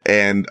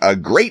 and a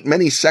great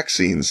many sex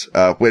scenes,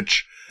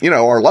 which,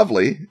 are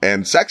lovely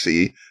and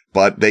sexy,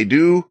 but they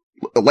do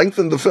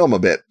lengthen the film a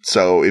bit.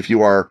 So if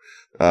you are,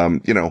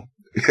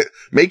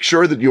 make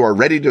sure that you are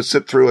ready to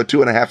sit through a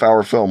 2.5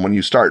 hour film when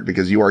you start,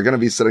 because you are going to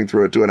be sitting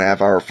through a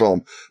 2.5 hour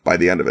film by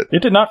the end of it.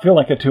 It did not feel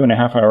like a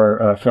 2.5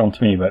 hour film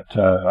to me, but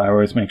I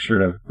always make sure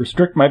to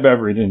restrict my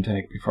beverage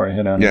intake before I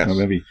head on into a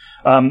movie.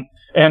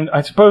 And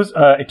I suppose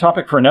a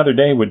topic for another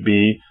day would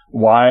be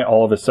why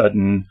all of a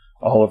sudden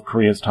all of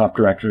Korea's top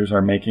directors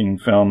are making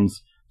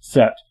films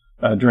set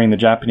during the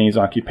Japanese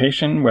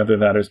occupation, whether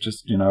that is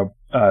just,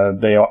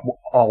 they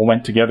all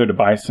went together to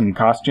buy some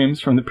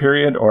costumes from the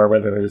period, or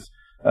whether there's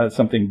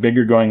something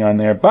bigger going on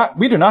there. But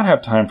we do not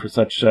have time for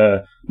such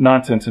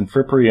nonsense and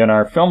frippery in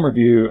our film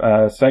review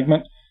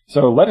segment.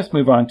 So let us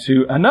move on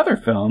to another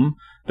film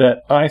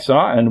that I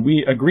saw and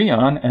we agree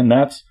on, and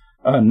that's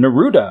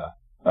Neruda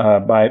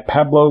by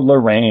Pablo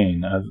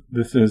Larraín.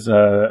 This is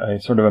a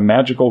sort of a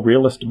magical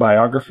realist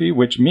biography,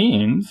 which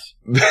means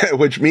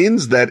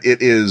that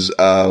it is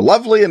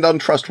lovely and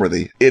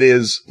untrustworthy. It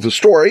is the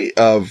story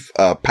of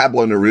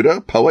Pablo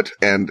Neruda, poet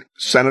and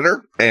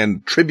senator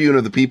and tribune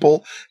of the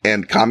people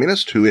and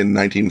communist, who in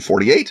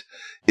 1948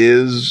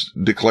 is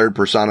declared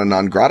persona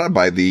non grata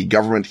by the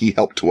government he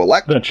helped to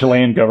elect. The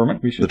Chilean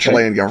government, we should say.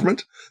 Chilean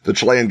government. The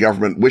Chilean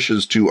government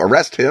wishes to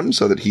arrest him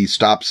so that he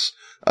stops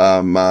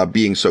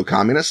being so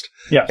communist.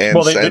 Yes.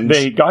 Well,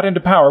 they got into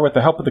power with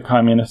the help of the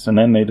communists, and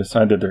then they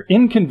decided they're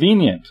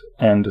inconvenient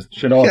and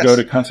should all go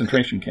to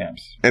concentration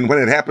camps. And when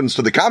it happens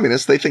to the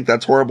communists, they think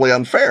that's horribly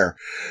unfair.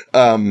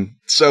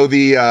 So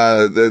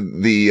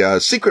the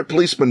secret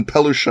policeman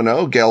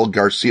Peluchano, Gael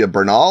Garcia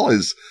Bernal,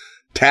 is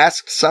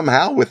tasked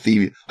somehow with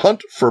the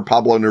hunt for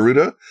Pablo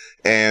Neruda,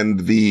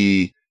 and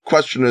the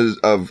question is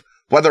of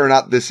whether or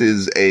not this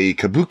is a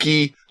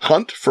kabuki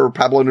hunt for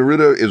Pablo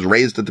Neruda is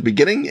raised at the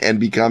beginning and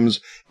becomes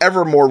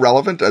ever more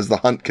relevant as the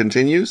hunt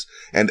continues,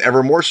 and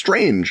ever more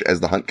strange as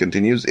the hunt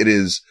continues. It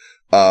is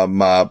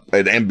an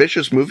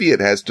ambitious movie. It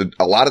has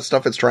a lot of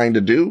stuff it's trying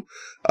to do.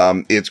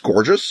 It's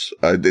gorgeous.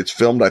 It's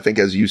filmed, I think,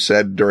 as you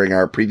said during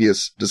our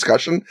previous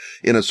discussion,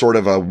 in a sort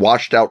of a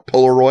washed out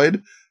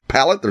Polaroid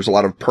palette. There's a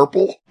lot of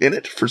purple in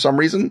it for some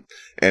reason,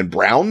 and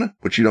brown,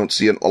 which you don't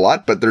see a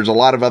lot, but there's a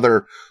lot of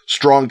other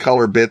strong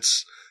color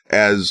bits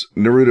as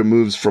Neruda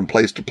moves from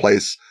place to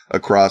place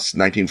across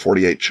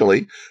 1948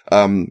 Chile.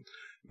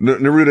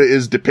 Neruda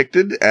is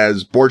depicted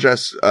as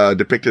Borges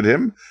depicted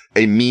him,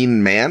 a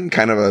mean man,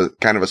 kind of a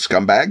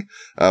scumbag,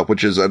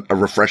 which is a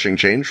refreshing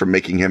change from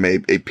making him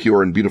a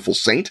pure and beautiful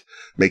saint.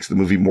 Makes the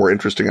movie more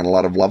interesting on a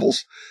lot of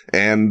levels.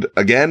 And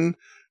again,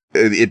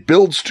 it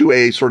builds to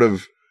a sort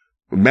of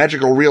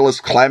magical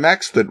realist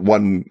climax that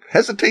one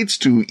hesitates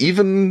to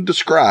even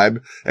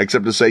describe,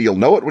 except to say you'll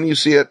know it when you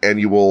see it, and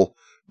you will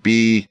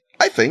be,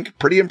 I think,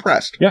 pretty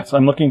impressed. Yes,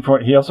 I'm looking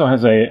for it. He also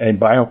has a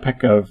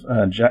biopic of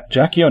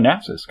Jackie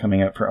Onassis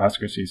coming up for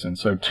Oscar season.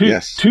 So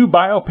two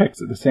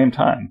biopics at the same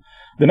time.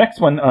 The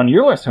next one on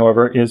your list,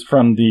 however, is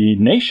from the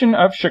nation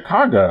of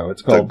Chicago.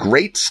 It's called The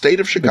Great State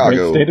of Chicago. The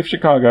Great State of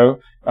Chicago,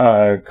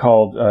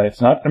 called,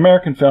 it's not an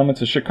American film,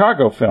 it's a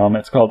Chicago film.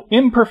 It's called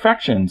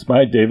Imperfections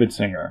by David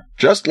Singer.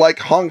 Just like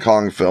Hong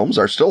Kong films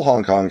are still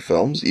Hong Kong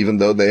films, even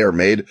though they are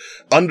made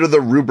under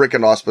the rubric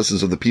and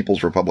auspices of the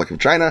People's Republic of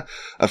China,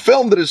 a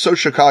film that is so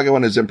Chicago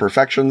in its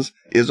imperfections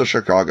is a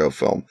Chicago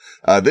film.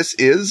 This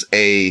is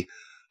a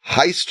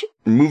heist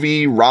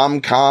movie,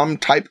 rom-com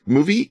type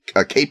movie,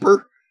 a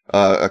caper,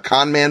 a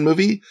con man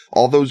movie,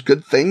 all those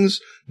good things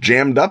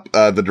jammed up.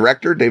 The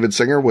director, David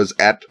Singer, was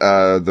at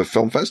the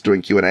Film Fest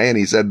doing Q&A, and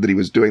he said that he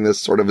was doing this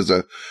sort of as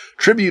a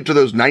tribute to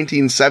those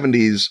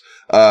 1970s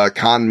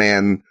con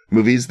man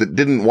movies that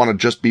didn't want to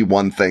just be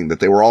one thing, that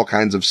they were all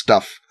kinds of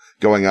stuff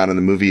going on in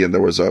the movie, and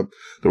there was a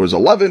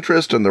love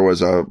interest, and there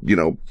was a,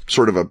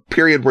 sort of a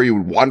period where you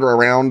would wander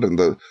around and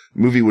the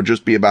movie would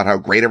just be about how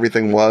great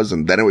everything was,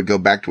 and then it would go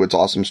back to its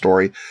awesome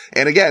story.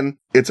 And again,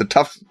 it's a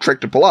tough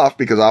trick to pull off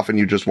because often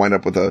you just wind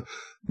up with a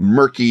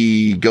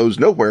murky, goes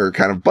nowhere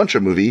kind of bunch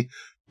of movie.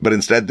 But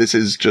instead, this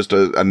is just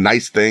a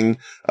nice thing.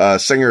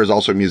 Singer is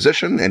also a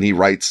musician, and he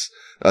writes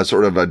a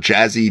sort of a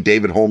jazzy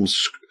David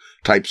Holmes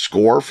type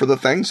score for the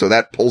thing. So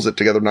that pulls it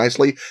together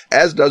nicely,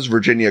 as does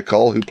Virginia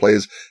Cull, who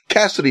plays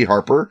Cassidy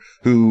Harper,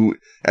 who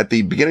at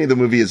the beginning of the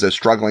movie is a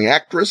struggling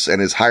actress and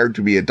is hired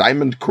to be a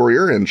diamond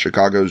courier in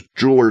Chicago's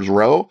Jewelers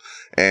Row.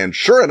 And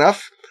sure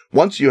enough,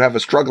 once you have a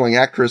struggling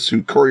actress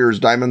who couriers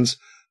diamonds,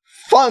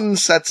 fun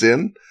sets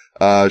in.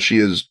 She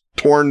is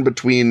torn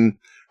between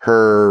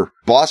her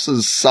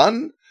boss's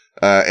son,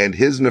 and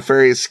his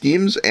nefarious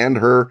schemes, and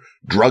her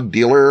drug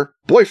dealer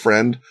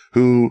boyfriend,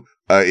 who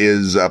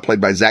is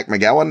played by Zach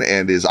McGowan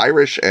and is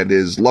Irish and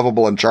is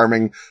lovable and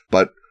charming,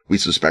 but we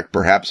suspect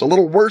perhaps a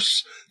little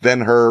worse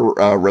than her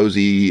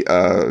rosy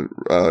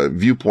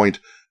viewpoint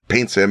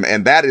paints him.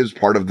 And that is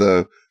part of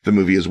the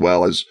movie as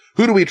well, as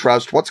who do we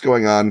trust? What's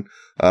going on?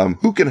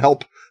 Who can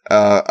help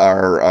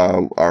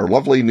our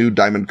lovely new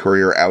diamond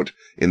courier out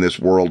in this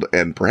world?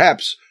 And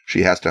perhaps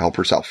she has to help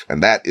herself.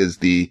 And that is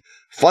the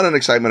fun and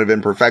excitement of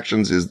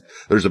Imperfections. Is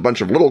there's a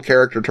bunch of little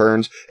character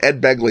turns. Ed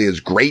Begley is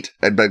great.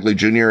 Ed Begley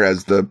Jr.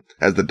 as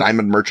the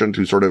diamond merchant,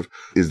 who sort of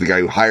is the guy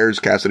who hires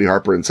Cassidy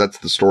Harper and sets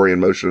the story in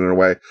motion in a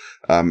way.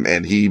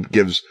 And he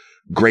gives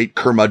great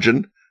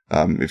curmudgeon,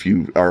 If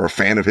you are a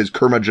fan of his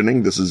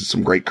curmudgeoning, this is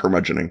some great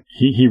curmudgeoning.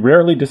 He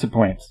rarely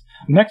disappoints.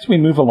 Next, we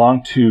move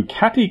along to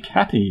Kati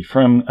Kati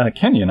from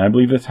Kenya. And I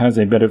believe this has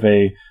a bit of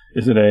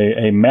is it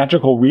a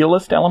magical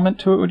realist element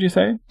to it, would you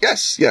say?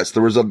 Yes.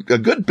 There was a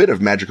good bit of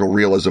magical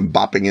realism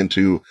bopping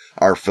into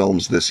our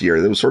films this year.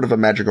 It was sort of a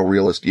magical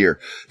realist year.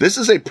 This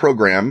is a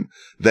program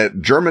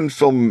that German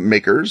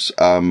filmmakers,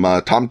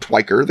 Tom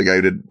Twyker, the guy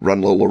who did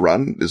Run Lola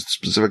Run, is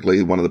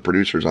specifically one of the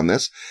producers on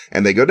this.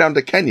 And they go down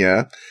to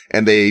Kenya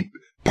and they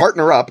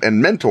partner up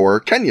and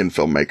mentor Kenyan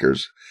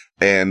filmmakers.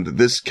 And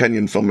this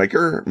Kenyan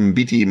filmmaker,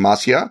 Mbiti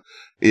Masya,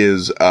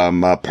 is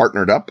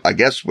partnered up, I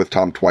guess, with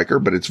Tom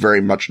Twyker, but it's very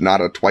much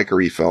not a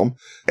Twyker-y film.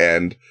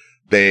 And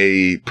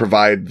they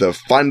provide the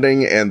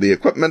funding and the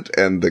equipment,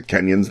 and the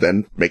Kenyans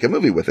then make a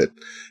movie with it.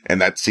 And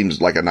that seems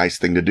like a nice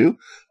thing to do.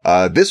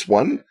 This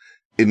one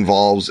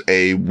involves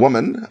a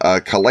woman,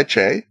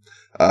 Kaleche.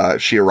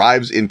 She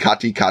arrives in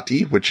Kati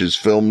Kati, which is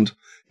filmed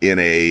in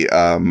a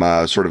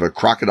sort of a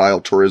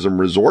crocodile tourism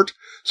resort.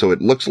 So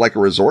it looks like a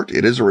resort.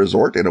 It is a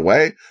resort in a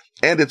way.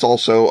 And it's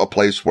also a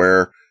place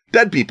where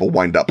dead people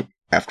wind up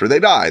after they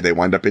die. They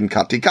wind up in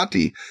Kati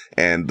Kati.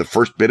 And the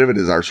first bit of it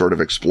is our sort of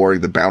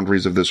exploring the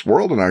boundaries of this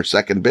world. And our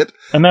second bit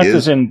And that's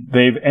as in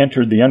they've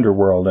entered the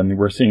underworld and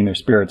we're seeing their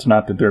spirits,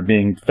 not that they're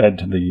being fed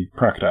to the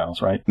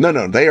crocodiles, right?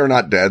 No, they are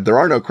not dead. There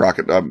are no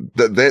crocodiles.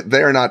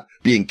 They are not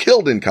being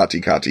killed in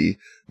Kati Kati.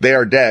 They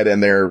are dead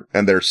and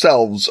their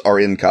selves are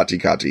in Kati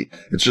Kati.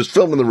 It's just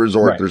filmed in the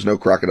resort. Right. There's no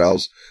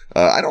crocodiles.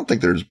 I don't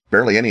think there's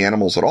barely any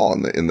animals at all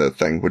in the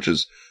thing, which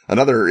is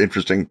another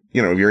interesting,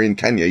 if you're in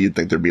Kenya, you'd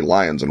think there'd be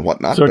lions and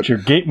whatnot. So it's your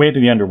gateway to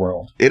the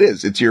underworld. It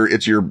is. It's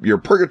your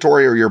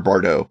purgatory or your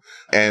bardo.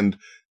 And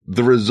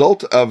the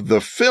result of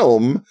the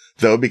film,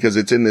 though, because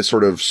it's in this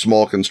sort of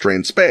small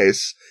constrained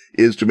space,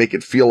 is to make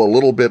it feel a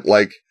little bit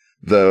like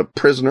The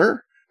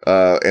Prisoner,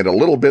 and a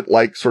little bit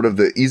like sort of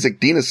the Isaac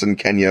Dinas in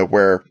Kenya,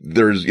 where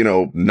there's,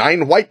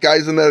 9 white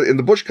guys in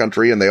the bush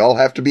country and they all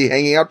have to be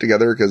hanging out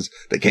together because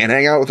they can't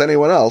hang out with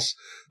anyone else.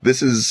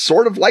 This is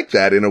sort of like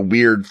that in a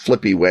weird,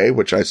 flippy way,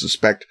 which I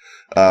suspect,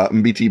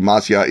 Mbiti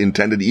Masya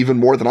intended even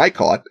more than I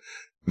caught.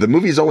 The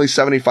movie's only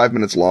 75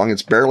 minutes long.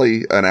 It's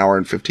barely an hour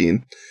and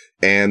 15.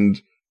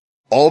 And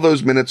all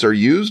those minutes are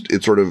used.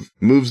 It sort of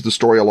moves the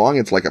story along.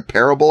 It's like a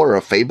parable or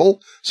a fable.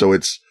 So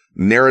it's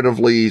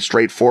narratively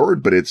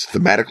straightforward, but it's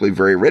thematically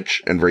very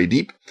rich and very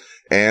deep.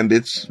 And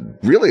it's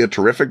really a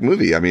terrific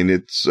movie. I mean,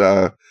 it's,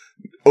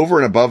 over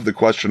and above the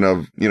question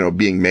of,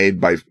 being made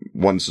by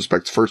one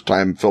suspects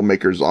first-time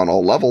filmmakers on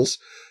all levels,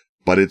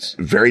 but it's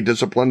very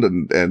disciplined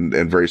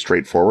and very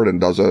straightforward and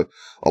does a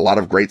lot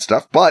of great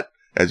stuff. But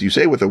as you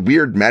say, with a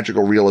weird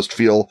magical realist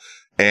feel,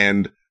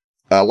 and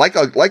like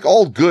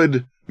all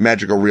good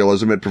magical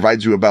realism, it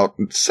provides you about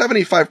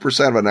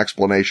 75% of an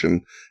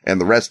explanation, and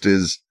the rest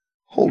is,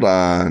 hold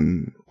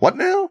on, what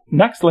now?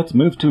 Next, let's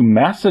move to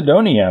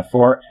Macedonia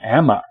for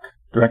Amok,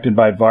 directed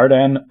by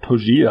Vardan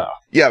Togia.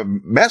 Yeah,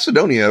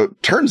 Macedonia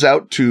turns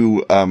out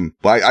to,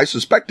 I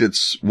suspect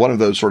it's one of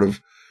those sort of,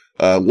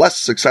 less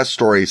success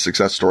stories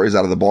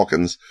out of the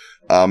Balkans.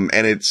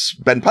 And it's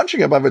been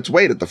punching above its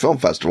weight at the film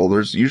festival.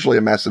 There's usually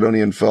a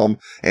Macedonian film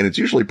and it's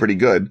usually pretty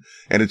good.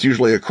 And it's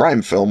usually a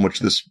crime film, which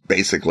this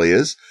basically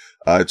is.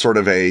 It's sort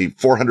of a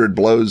 400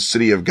 blows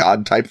City of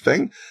God type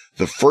thing.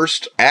 The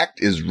first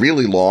act is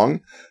really long.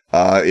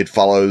 It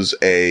follows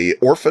a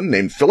orphan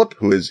named Philip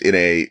who is in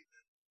a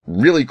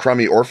really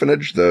crummy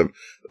orphanage. The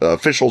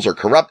officials are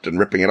corrupt and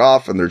ripping it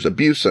off, and there's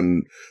abuse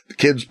and the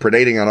kids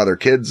predating on other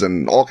kids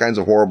and all kinds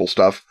of horrible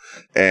stuff.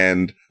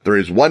 And there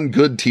is one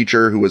good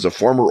teacher who is a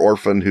former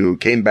orphan who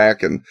came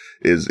back and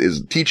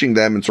is teaching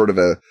them in sort of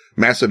a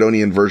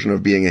Macedonian version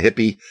of being a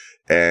hippie,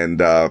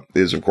 and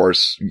is of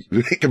course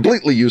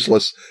completely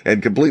useless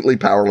and completely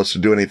powerless to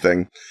do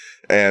anything.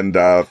 And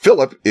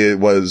Philip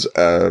was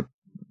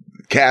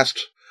cast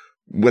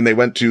when they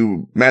went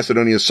to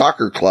Macedonia's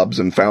soccer clubs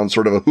and found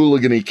sort of a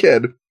hooligan-y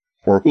kid,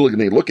 or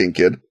hooligan-y looking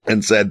kid,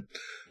 and said,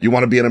 "You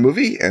want to be in a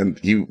movie?" And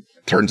he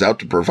turns out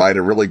to provide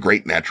a really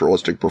great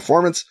naturalistic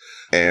performance.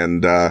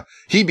 And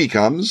he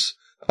becomes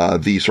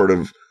the sort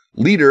of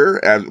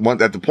leader at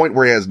the point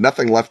where he has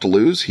nothing left to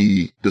lose.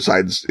 He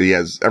decides he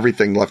has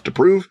everything left to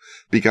prove,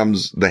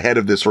 becomes the head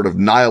of this sort of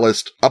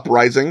nihilist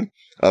uprising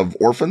of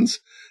orphans.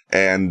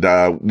 And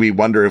we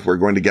wonder if we're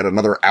going to get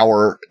another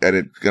hour and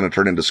it's going to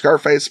turn into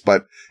Scarface,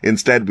 but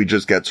instead we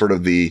just get sort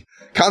of the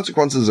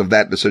consequences of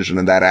that decision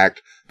and that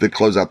act that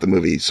close out the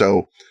movie.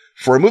 So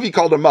for a movie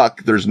called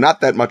Amok, there's not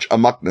that much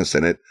amuckness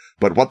in it,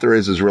 but what there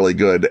is really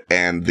good.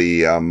 And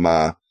the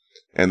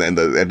and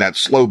that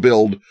slow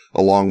build,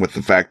 along with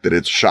the fact that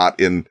it's shot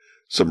in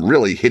some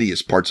really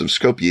hideous parts of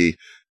Skopje,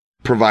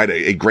 provide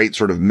a great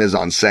sort of mise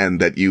en scène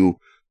that you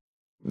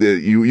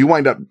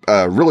wind up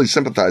really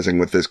sympathizing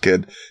with this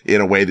kid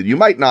in a way that you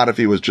might not if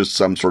he was just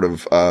some sort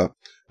of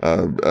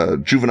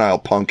juvenile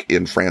punk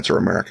in France or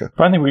America.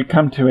 Finally, we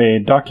come to a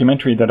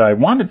documentary that I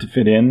wanted to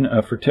fit in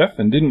for TIFF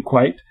and didn't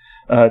quite.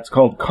 It's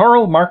called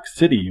Karl Marx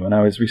City. When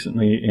I was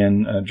recently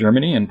in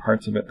Germany and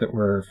parts of it that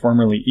were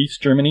formerly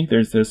East Germany,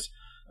 there's this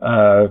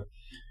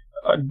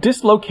a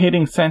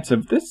dislocating sense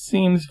of this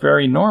seems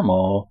very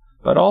normal,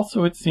 but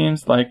also it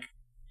seems like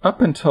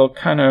up until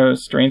kind of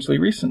strangely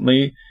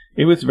recently,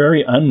 it was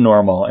very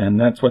unnormal, and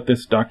that's what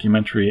this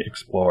documentary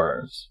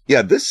explores.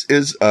 Yeah, this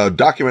is a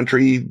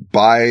documentary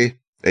by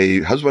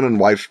a husband and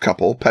wife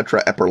couple,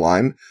 Petra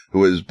Epperlein, who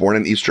was born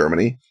in East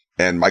Germany,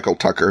 and Michael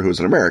Tucker, who is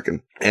an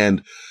American.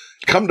 And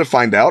come to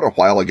find out, a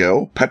while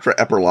ago, Petra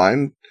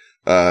Epperlein,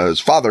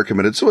 his father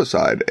committed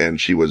suicide, and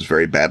she was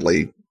very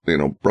badly,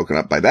 broken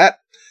up by that.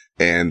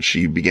 And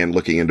she began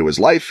looking into his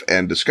life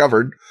and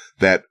discovered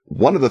that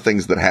one of the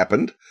things that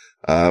happened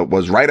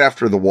was right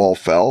after the wall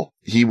fell,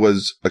 he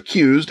was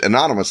accused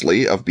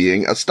anonymously of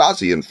being a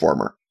Stasi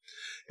informer.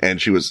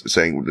 And she was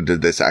saying,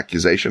 did this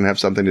accusation have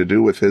something to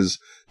do with his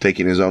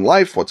taking his own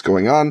life? What's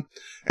going on?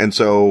 And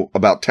so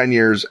about 10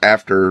 years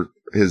after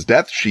his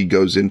death, she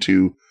goes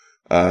into,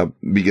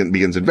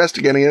 begins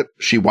investigating it.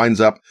 She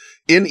winds up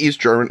in East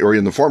Germany, or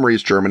in the former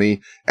East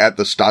Germany, at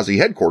the Stasi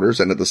headquarters.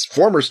 And at the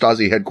former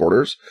Stasi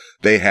headquarters,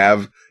 they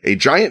have a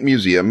giant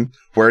museum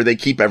where they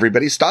keep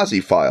everybody's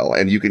Stasi file.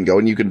 And you can go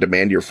and you can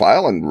demand your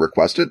file and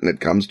request it, and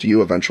it comes to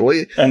you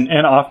eventually. And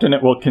often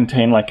it will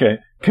contain like a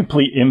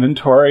complete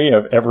inventory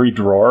of every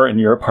drawer in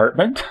your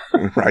apartment.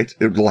 Right.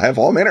 It will have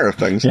all manner of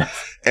things.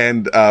 Yes.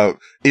 And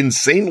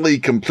insanely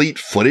complete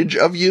footage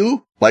of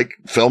you, like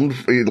filmed,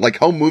 like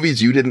home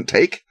movies you didn't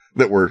take,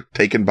 that were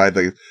taken by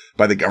the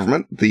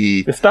government.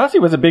 The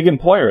Stasi was a big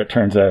employer, it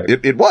turns out.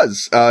 It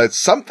was.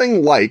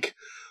 Something like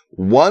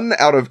 1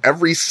 out of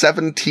every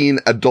 17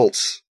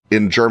 adults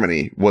in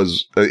Germany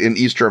in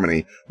East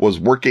Germany was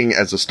working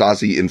as a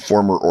Stasi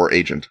informer or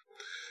agent.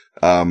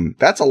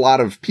 That's a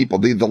lot of people.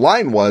 The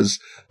line was,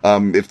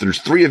 if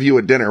there's 3 of you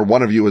at dinner,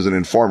 1 of you is an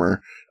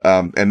informer.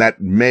 And that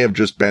may have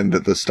just been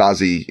that the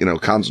Stasi,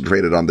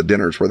 concentrated on the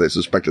dinners where they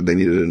suspected they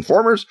needed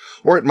informers,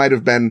 or it might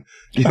have been,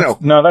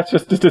 No, that's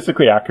just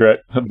statistically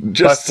accurate.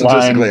 Just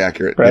statistically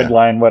accurate. Bread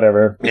line,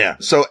 whatever. Yeah.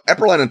 So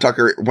Epperlein and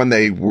Tucker, when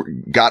they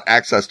got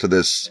access to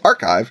this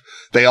archive,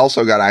 they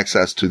also got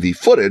access to the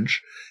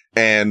footage.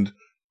 And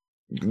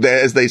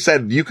as they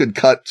said, you could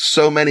cut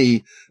so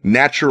many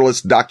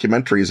naturalist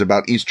documentaries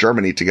about East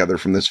Germany together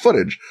from this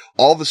footage.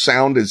 All the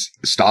sound is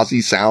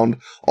Stasi sound,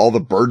 all the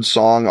bird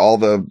song, all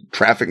the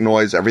traffic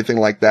noise, everything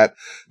like that.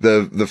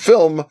 The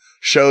film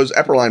shows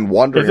Epperlein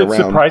wandering around. Is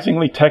it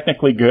surprisingly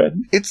technically good?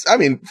 It's, for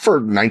 70s,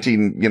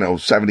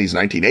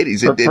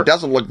 1980s, it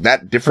doesn't look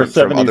that different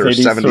from other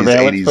 70s,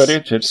 80s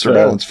footage.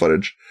 Surveillance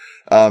footage.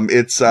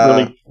 It's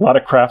really a lot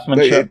of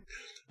craftsmanship.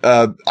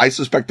 I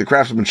suspect the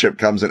craftsmanship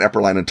comes in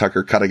Epperlein and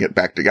Tucker cutting it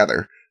back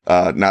together.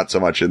 Not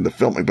so much in the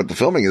filming, but the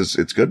filming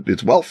it's good.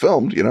 It's well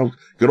filmed,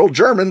 good old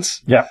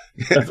Germans. Yeah.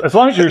 As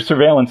long as your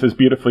surveillance is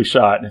beautifully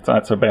shot, it's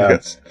not so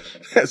bad.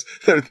 Yes.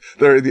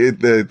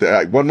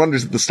 One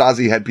wonders if the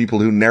Stasi had people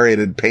who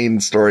narrated pain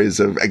stories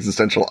of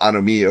existential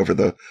ennui over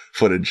the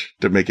footage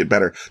to make it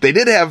better. They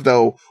did have,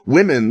 though,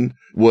 women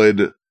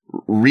would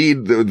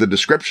read the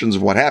descriptions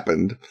of what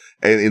happened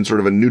in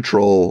sort of a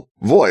neutral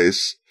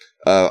voice.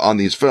 On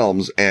these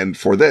films. And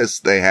for this,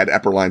 they had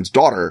Epperlein's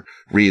daughter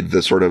read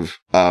the sort of,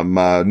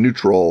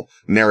 neutral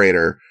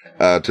narrator,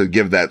 to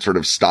give that sort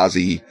of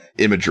Stasi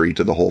imagery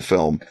to the whole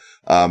film.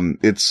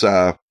 It's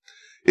sort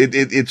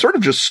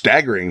of just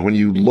staggering when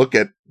you look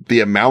at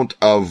the amount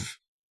of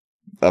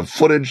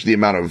footage, the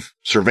amount of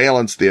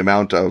surveillance, the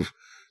amount of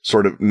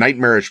sort of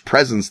nightmarish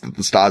presence that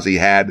the Stasi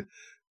had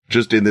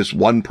just in this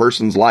one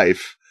person's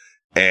life,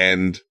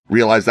 and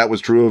realize that was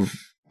true of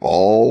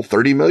all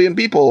 30 million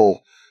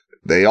people.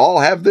 They all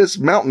have this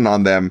mountain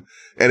on them,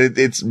 and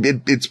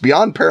it's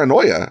beyond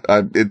paranoia.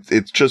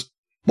 It's just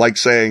like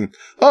saying,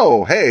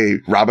 "Oh, hey,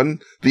 Robin,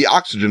 the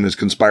oxygen is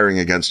conspiring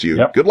against you.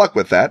 Yep. Good luck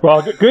with that."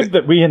 Well, good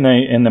that we in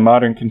the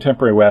modern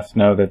contemporary West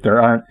know that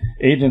there aren't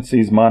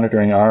agencies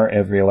monitoring our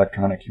every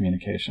electronic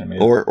communication.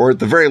 Or at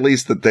the very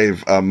least that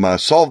they've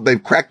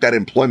they've cracked that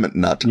employment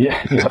nut.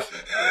 Yeah.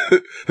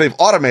 They've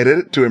automated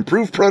it to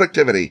improve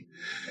productivity.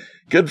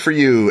 Good for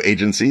you,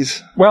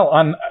 agencies. Well,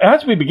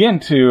 as we begin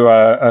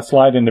to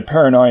slide into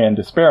paranoia and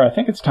despair, I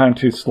think it's time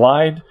to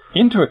slide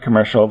into a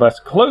commercial, thus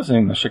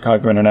closing the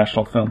Chicago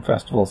International Film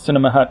Festival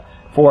Cinema Hut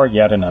for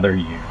yet another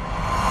year.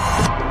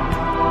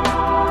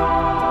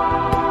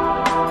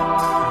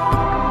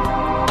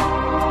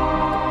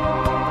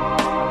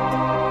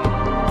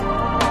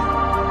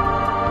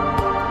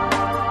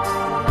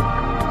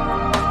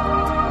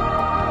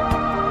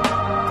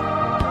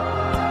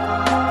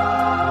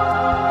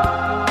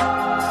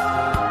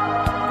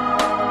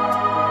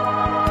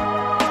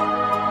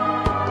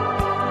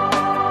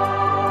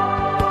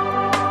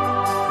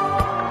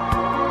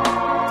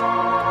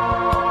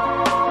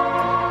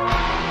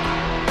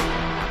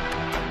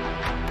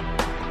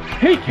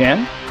 Hey,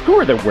 Ken, who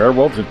are the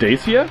werewolves of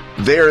Dacia?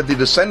 They're the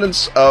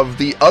descendants of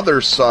the other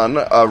son,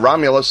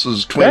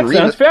 Romulus's twin Remus. That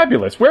sounds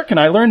fabulous. Where can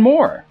I learn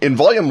more? In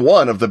Volume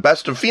 1 of The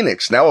Best of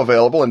Phoenix, now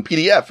available in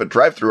PDF at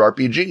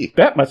DriveThruRPG.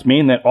 That must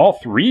mean that all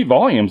 3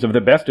 volumes of The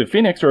Best of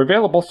Phoenix are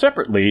available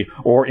separately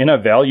or in a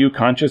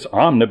value-conscious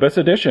omnibus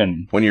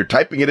edition. When you're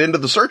typing it into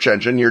the search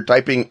engine, you're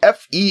typing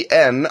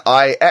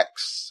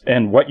Phenix.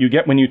 And what you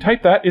get when you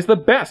type that is the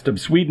best of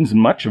Sweden's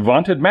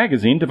much-vaunted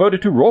magazine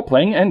devoted to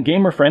role-playing and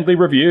gamer-friendly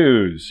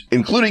reviews.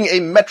 Including a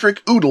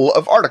metric oodle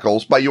of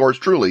articles by yours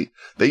truly.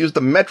 They use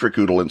the metric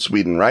oodle in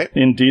Sweden, right?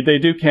 Indeed they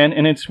do, Ken,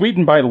 and in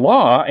Sweden by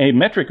law, a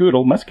metric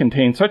oodle must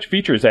contain such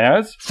features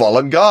as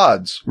Fallen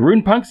Gods,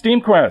 Runepunk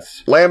Steam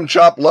Quests, Lamb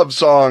Chop Love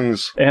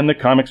Songs, and the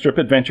comic strip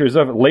adventures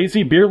of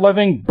lazy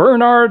beer-loving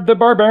Bernard the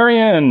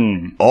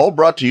Barbarian. All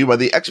brought to you by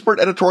the expert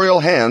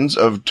editorial hands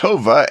of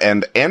Tova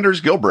and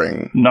Anders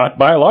Gilbring. Not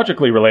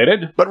biologically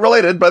related, but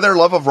related by their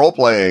love of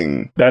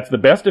role-playing. That's the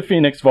Best of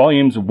Phoenix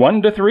Volumes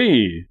 1 to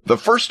 3. The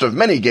first of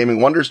many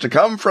gaming wonders to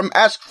come from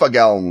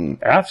Askfageln.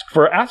 Ask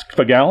for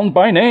Askfageln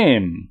by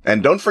name.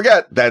 And don't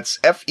forget, that's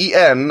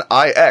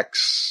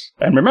F-E-N-I-X.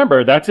 And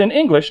remember, that's in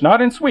English,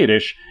 not in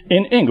Swedish.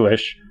 In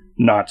English,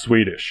 not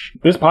Swedish.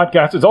 This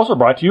podcast is also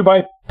brought to you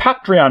by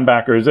Patreon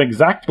backers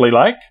exactly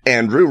like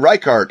Andrew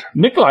Reichart,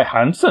 Nikolai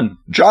Hansen,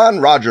 John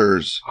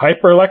Rogers,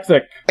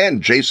 Hyperlexic,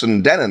 and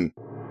Jason Denon.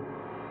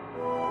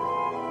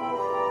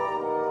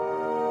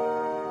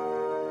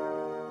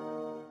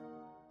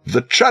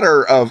 The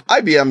chutter of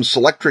IBM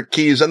Selectric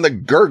keys and the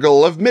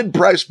gurgle of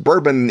mid-priced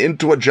bourbon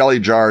into a jelly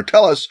jar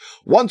tell us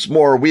once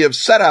more we have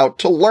set out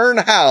to learn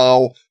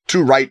how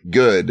to write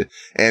good.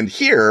 And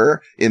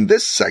here, in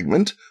this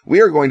segment,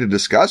 we are going to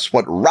discuss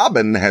what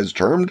Robin has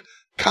termed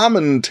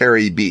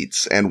commentary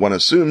beats, and one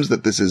assumes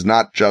that this is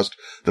not just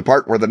the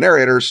part where the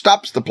narrator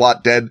stops the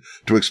plot dead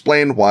to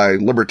explain why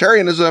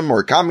libertarianism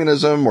or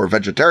communism or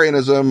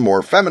vegetarianism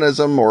or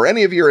feminism or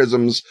any of your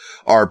isms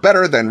are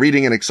better than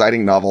reading an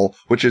exciting novel,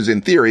 which is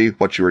in theory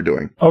what you are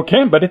doing.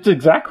 Okay, but it's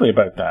exactly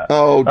about that.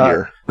 Oh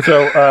dear.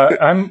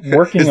 I'm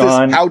working is this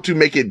on how to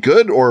make it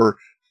good or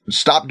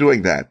stop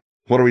doing that?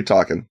 What are we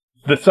talking?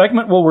 The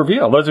segment will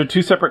reveal. Those are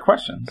two separate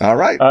questions. All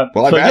right.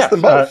 Well, I've asked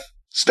them both.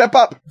 Step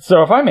up.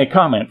 So if I may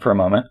comment for a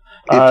moment.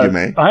 If you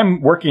may. I'm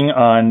working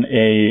on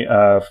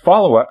a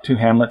follow-up to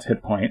Hamlet's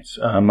Hit Points,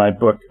 my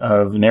book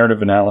of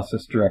narrative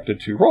analysis directed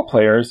to role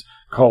players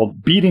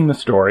called Beating the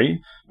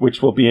Story,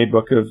 which will be a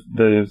book of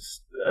the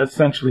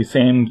essentially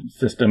same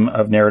system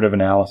of narrative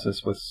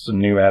analysis with some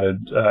new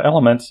added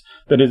elements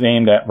that is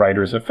aimed at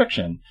writers of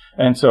fiction.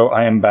 And so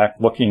I am back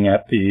looking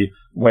at the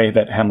way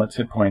that Hamlet's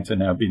Hit Points and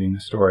now Beating the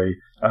Story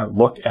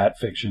look at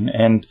fiction.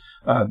 And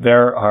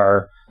there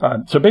are...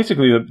 So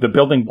basically, the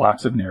building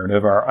blocks of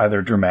narrative are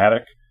either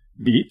dramatic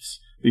beats.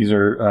 These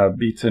are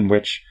beats in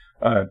which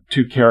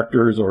two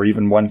characters or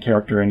even one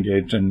character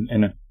engaged in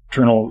an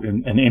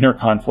inner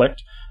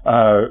conflict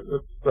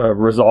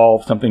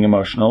resolve something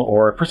emotional,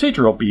 or a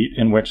procedural beat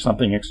in which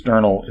something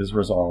external is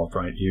resolved,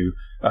 right? You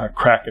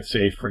crack a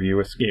safe or you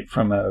escape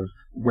from a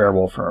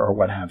werewolf or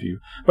what have you.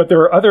 But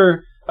there are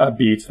other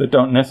beats that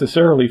don't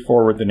necessarily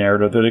forward the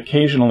narrative that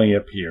occasionally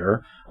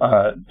appear,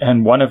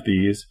 and one of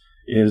these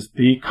is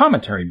the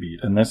commentary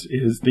beat. And this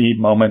is the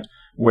moment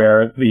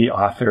where the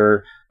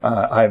author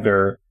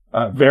either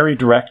very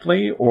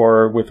directly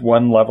or with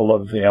one level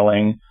of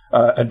veiling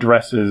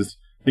addresses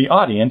the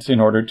audience in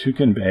order to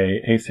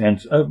convey a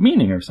sense of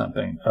meaning or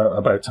something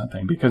about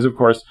something. Because, of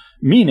course,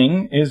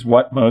 meaning is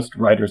what most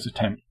writers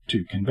attempt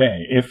to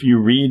convey. If you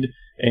read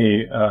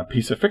a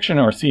piece of fiction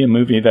or see a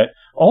movie that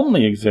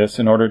only exists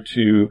in order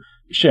to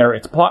share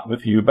its plot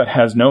with you but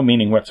has no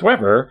meaning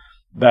whatsoever,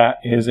 that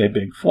is a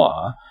big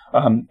flaw.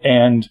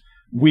 And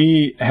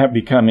we have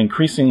become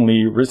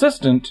increasingly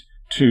resistant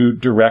to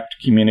direct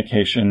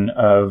communication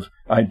of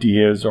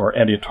ideas or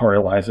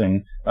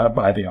editorializing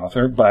by the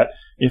author. But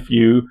if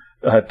you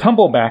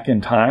tumble back in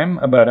time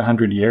about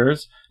 100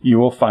 years, you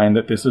will find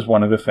that this is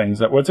one of the things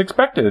that was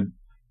expected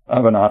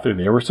of an author.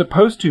 They were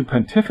supposed to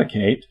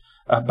pontificate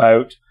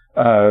about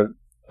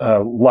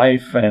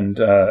life and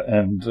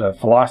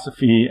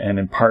philosophy and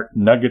impart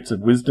nuggets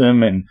of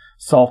wisdom and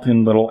salt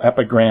in little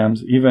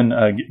epigrams. Even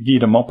Guy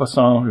de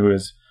Maupassant, who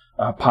is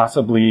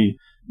possibly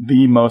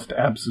the most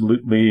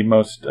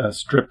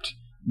stripped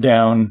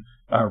down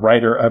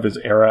writer of his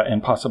era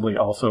and possibly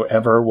also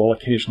ever, will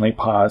occasionally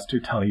pause to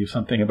tell you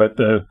something about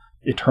the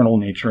eternal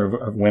nature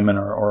of women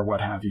or what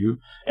have you.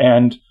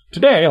 And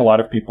today, a lot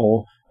of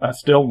people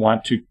still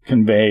want to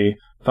convey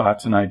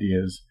thoughts and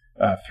ideas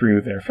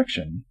through their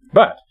fiction.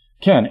 But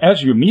Ken,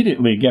 as you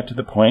immediately get to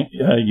the point,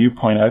 you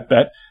point out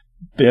that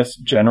this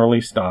generally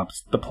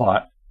stops the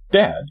plot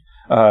dead.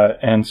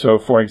 And so,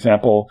 for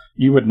example,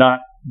 you would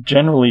not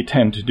generally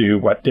tend to do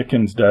what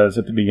Dickens does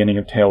at the beginning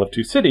of Tale of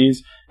Two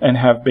Cities and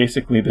have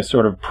basically this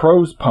sort of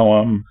prose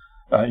poem,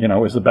 it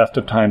was the best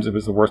of times, it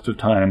was the worst of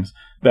times,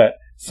 that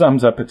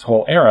sums up its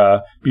whole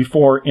era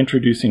before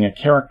introducing a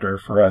character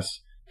for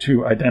us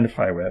to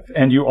identify with.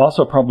 And you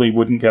also probably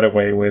wouldn't get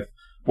away with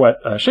what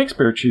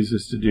Shakespeare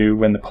chooses to do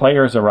when the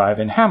players arrive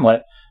in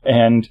Hamlet.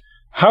 And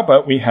how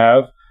about we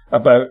have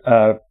about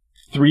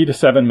 3 to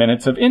 7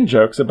 minutes of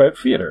in-jokes about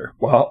theater?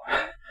 Well,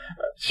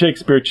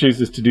 Shakespeare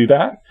chooses to do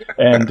that,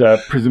 and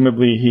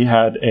presumably he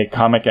had a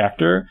comic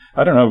actor.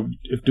 I don't know,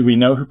 do we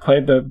know who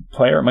played the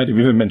player? It might have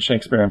even been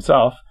Shakespeare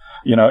himself.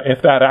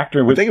 If that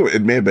actor was... I think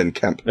it may have been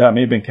Kemp. Yeah, it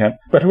may have been Kemp.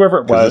 But whoever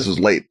it was... This is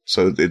late,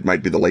 so it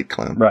might be the late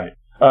clown. Right.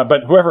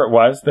 But whoever it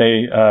was,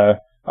 they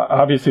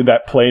obviously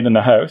that played in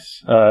the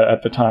House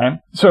at the time.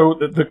 So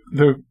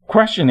the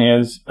question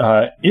is,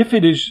 if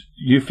it is,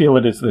 you feel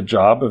it is the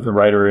job of the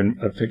writer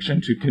of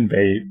fiction to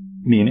convey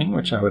meaning,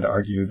 which I would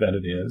argue that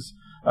it is,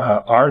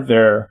 are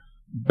there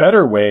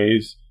better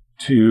ways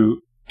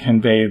to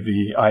convey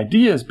the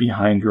ideas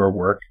behind your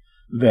work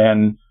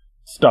than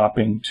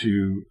stopping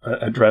to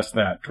address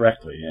that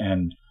directly?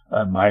 And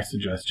my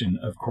suggestion,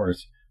 of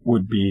course,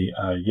 would be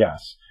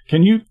yes.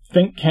 Can you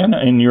think, Ken,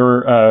 in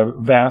your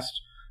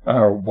vast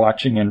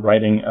watching and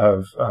writing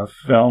of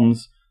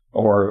films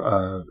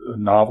or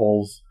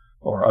novels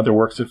or other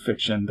works of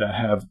fiction that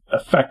have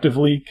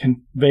effectively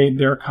conveyed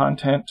their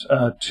content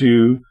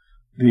to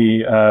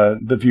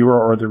the viewer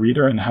or the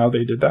reader, and how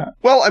they did that?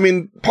 Well, I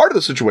mean, part of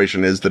the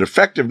situation is that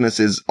effectiveness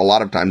is a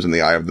lot of times in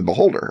the eye of the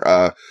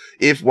beholder.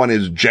 If one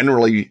is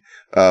generally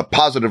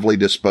positively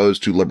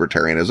disposed to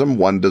libertarianism,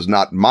 one does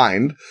not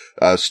mind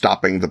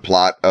stopping the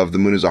plot of The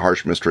Moon is a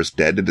Harsh Mistress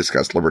Dead to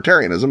discuss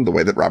libertarianism the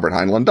way that Robert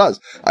Heinlein does.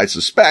 I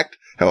suspect,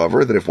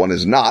 however, that if one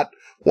is not,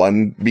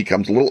 one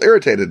becomes a little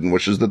irritated and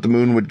wishes that the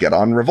moon would get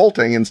on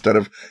revolting instead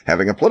of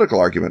having a political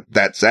argument.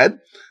 That said,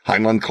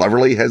 Heinlein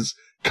cleverly has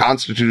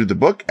constituted the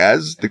book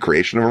as the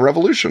creation of a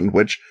revolution,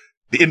 which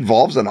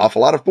involves an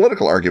awful lot of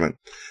political argument.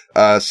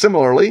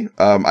 Similarly,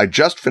 I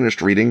just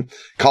finished reading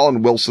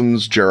Colin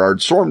Wilson's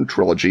Gerard Sorm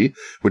trilogy,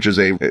 which is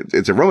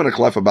it's a roman à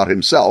clef about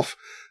himself.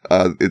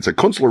 It's a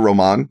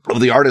Künstlerroman of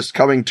the artist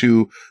coming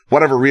to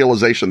whatever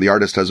realization the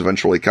artist has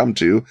eventually come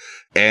to.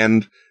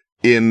 And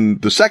in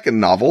the second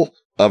novel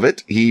of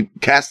it, he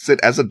casts it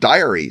as a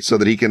diary so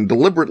that he can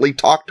deliberately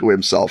talk to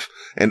himself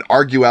and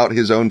argue out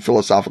his own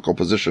philosophical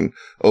position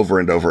over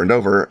and over and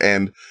over.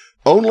 And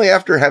only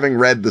after having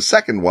read the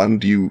second one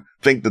do you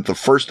think that the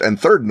first and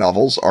third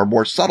novels are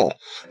more subtle,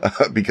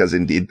 because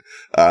indeed,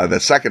 the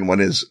second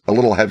one is a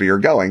little heavier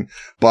going.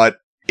 But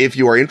if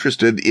you are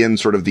interested in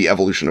sort of the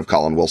evolution of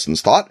Colin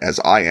Wilson's thought, as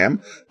I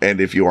am,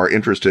 and if you are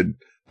interested,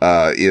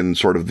 in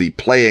sort of the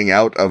playing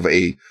out of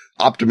a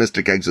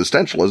optimistic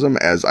existentialism,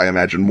 as I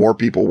imagine more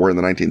people were in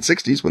the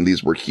 1960s when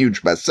these were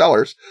huge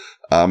bestsellers,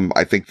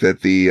 I think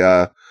that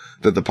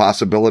the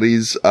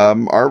possibilities,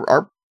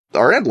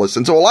 are endless.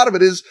 And so a lot of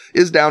it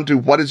is down to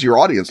what is your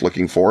audience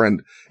looking for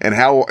and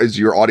how is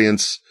your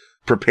audience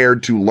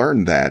prepared to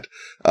learn that.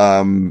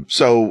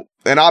 So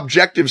an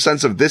objective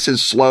sense of this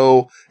is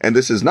slow and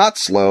this is not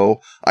slow,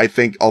 I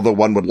think, although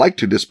one would like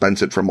to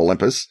dispense it from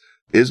Olympus,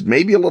 is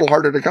maybe a little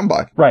harder to come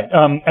by. Right.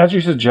 As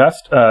you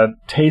suggest,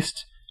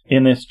 taste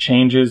in this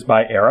changes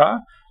by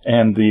era.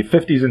 And the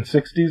 50s and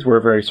 60s were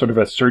very sort of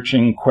a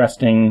searching,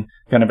 questing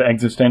kind of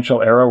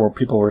existential era where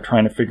people were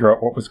trying to figure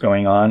out what was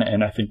going on.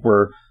 And I think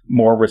we're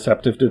more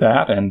receptive to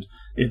that. And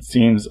it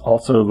seems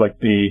also like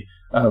the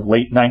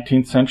late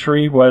 19th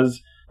century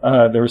was,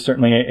 there was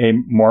certainly a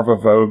more of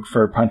a vogue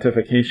for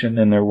pontification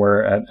than there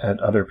were at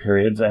other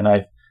periods. And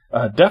I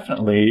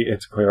definitely,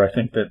 it's clear, I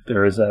think that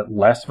there is a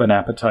less of an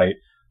appetite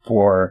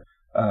for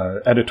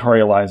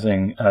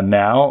editorializing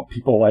now.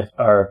 People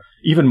are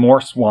even more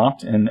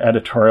swamped in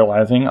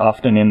editorializing,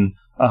 often in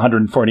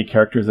 140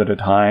 characters at a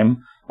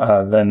time,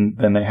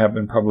 than they have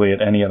been probably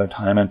at any other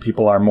time. And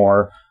people are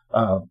more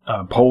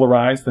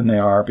polarized than they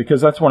are,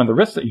 because that's one of the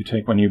risks that you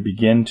take when you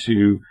begin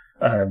to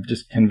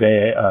just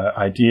convey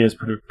ideas,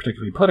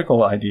 particularly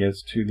political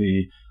ideas, to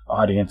the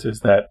audience,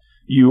 is that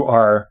you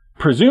are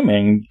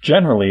presuming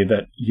generally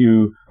that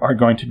you are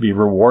going to be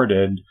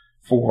rewarded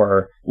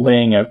for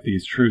laying out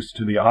these truths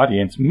to the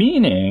audience,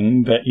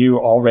 meaning that you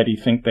already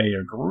think they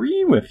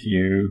agree with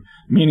you,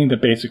 meaning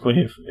that basically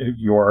if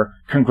you're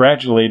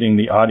congratulating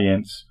the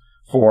audience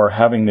for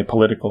having the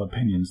political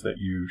opinions that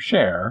you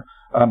share.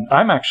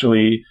 I'm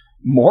actually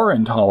more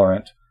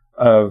intolerant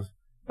of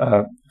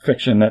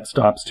fiction that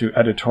stops to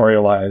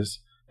editorialize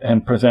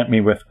and present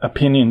me with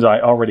opinions I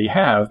already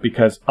have,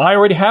 because I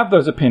already have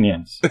those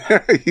opinions.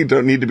 You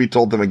don't need to be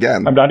told them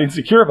again. I'm not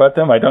insecure about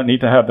them. I don't need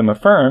to have them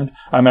affirmed.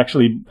 I'm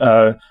actually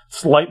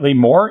slightly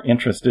more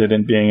interested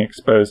in being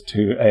exposed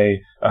to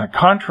a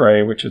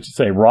contrary, which is to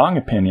say wrong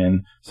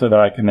opinion, so that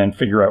I can then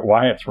figure out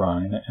why it's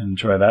wrong and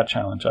enjoy that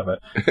challenge of it.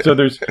 So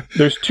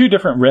there's two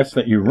different risks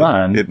that you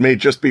run. It may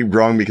just be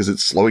wrong because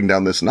it's slowing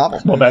down this novel.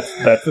 Well, that's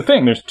the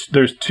thing.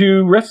 There's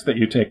two risks that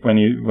you take when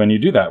you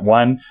do that.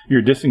 One,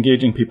 you're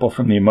disengaging people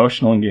from the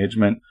emotional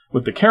engagement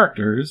with the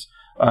characters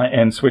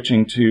and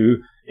switching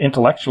to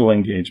intellectual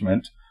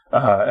engagement,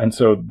 and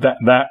so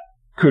that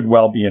could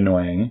well be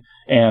annoying.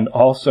 And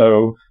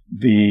also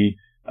the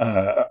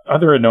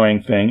other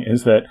annoying thing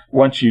is that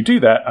once you do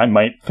that, I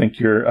might think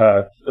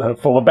you're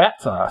full of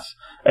bat sauce.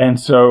 And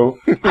so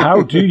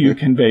how do you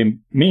convey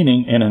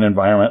meaning in an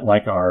environment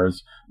like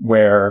ours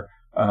where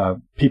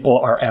people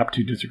are apt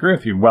to disagree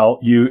with you? Well,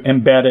 you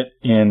embed it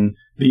in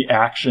the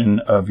action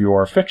of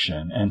your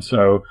fiction. And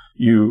so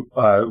you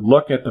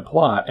look at the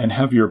plot and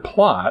have your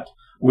plot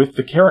with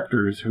the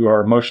characters who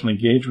are emotionally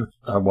engaged with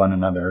one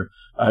another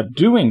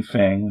doing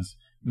things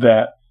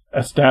that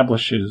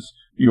establishes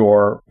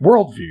your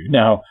worldview.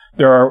 Now,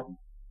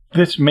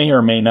 this may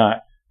or may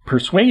not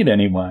persuade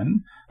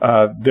anyone.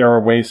 There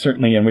are ways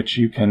certainly in which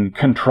you can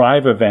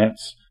contrive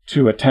events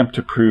to attempt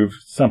to prove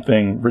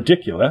something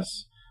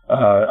ridiculous.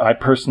 I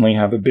personally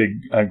have a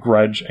big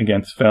grudge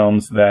against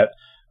films that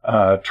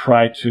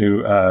try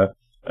to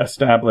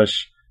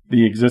establish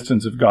the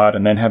existence of God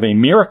and then have a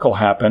miracle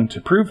happen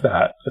to prove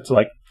that. It's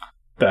like,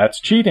 that's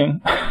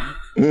cheating.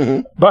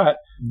 Mm-hmm. But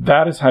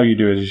that is how you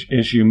do it,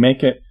 is you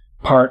make it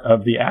part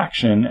of the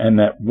action, and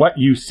that what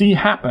you see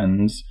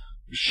happens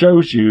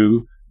shows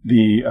you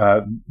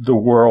the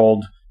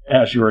world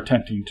as you're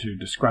attempting to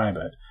describe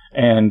it.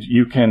 And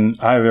you can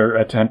either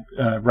attempt,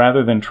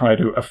 rather than try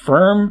to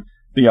affirm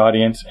the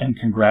audience and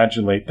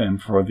congratulate them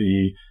for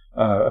the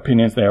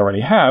opinions they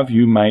already have,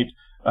 you might,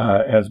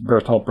 as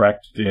Bertolt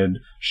Brecht did,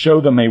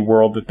 show them a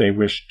world that they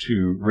wish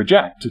to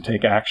reject, to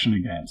take action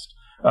against.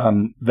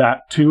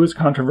 That, too, is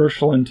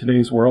controversial in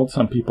today's world.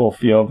 Some people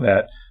feel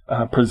that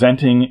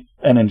presenting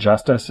an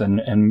injustice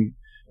and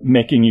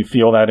making you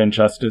feel that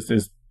injustice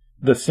is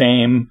the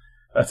same,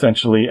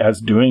 essentially, as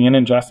doing an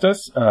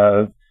injustice.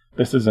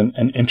 This is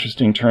an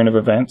interesting turn of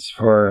events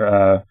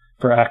for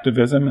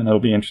activism, and it'll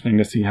be interesting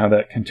to see how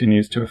that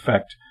continues to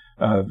affect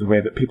the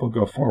way that people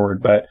go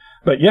forward.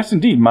 But yes,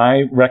 indeed,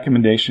 my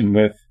recommendation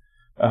with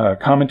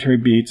commentary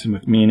beats and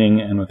with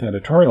meaning and with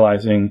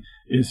editorializing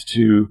is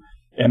to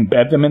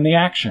embed them in the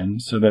action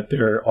so that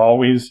they're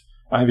always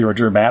either a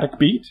dramatic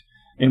beat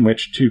in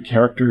which two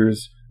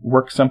characters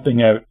work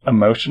something out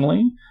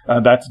emotionally.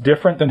 That's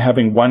different than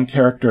having one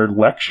character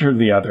lecture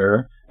the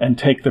other and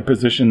take the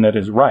position that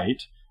is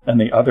right, and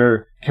the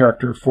other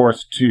character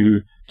forced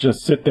to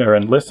just sit there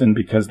and listen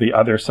because the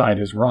other side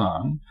is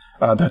wrong.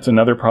 That's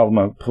another problem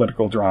of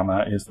political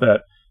drama, is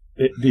that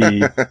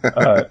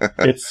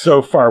it's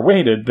so far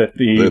weighted that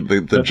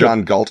the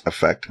John Galt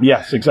effect.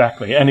 Yes,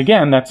 exactly. And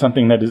again, that's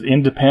something that is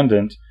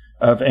independent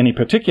of any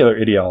particular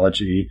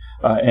ideology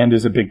and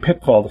is a big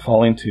pitfall to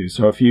fall into.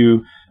 So if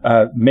you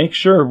make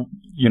sure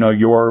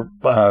your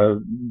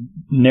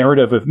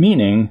narrative of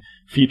meaning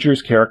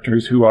features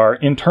characters who are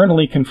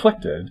internally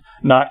conflicted,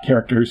 not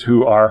characters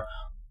who are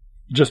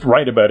just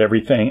right about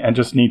everything and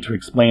just need to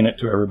explain it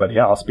to everybody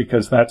else,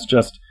 because that's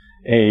just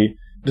a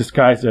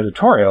disguised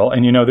editorial.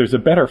 And there's a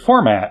better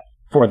format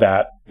for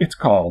that. It's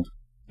called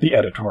the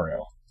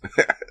editorial.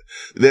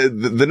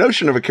 The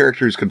notion of a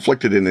character who's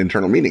conflicted in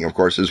internal meaning, of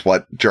course, is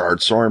what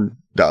Gerard Sorm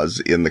does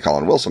in the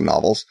Colin Wilson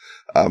novels.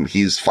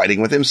 He's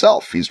fighting with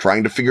himself. He's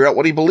trying to figure out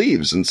what he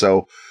believes. And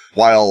so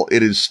while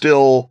it is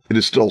still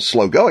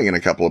slow going in a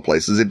couple of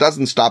places, it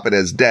doesn't stop it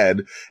as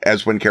dead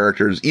as when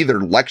characters either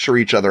lecture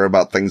each other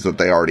about things that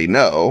they already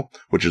know,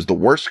 which is the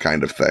worst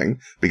kind of thing,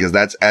 because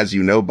that's as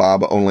you know,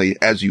 Bob, only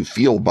as you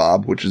feel,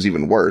 Bob, which is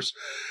even worse.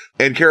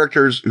 And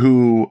characters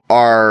who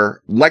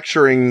are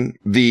lecturing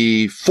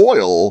the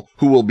foil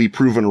who will be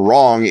proven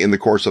wrong in the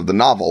course of the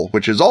novel,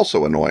 which is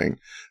also annoying.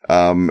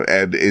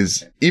 And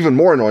is even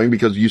more annoying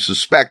because you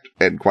suspect,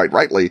 and quite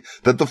rightly,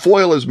 that the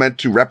foil is meant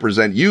to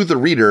represent you, the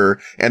reader,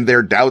 and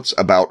their doubts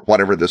about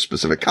whatever this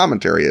specific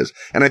commentary is.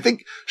 And I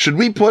think, should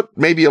we put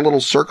maybe a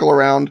little circle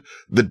around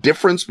the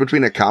difference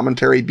between a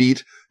commentary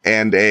beat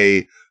and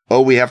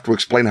we have to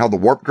explain how the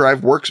warp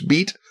drive works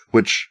beat,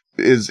 which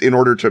is in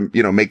order to,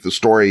 make the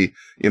story,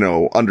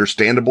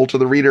 understandable to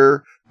the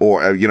reader,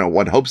 or,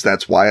 one hopes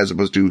that's why, as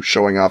opposed to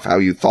showing off how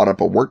you thought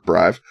up a warp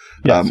drive.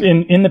 Yes,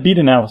 in the beat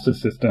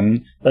analysis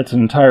system, that's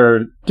an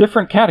entire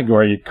different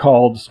category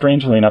called,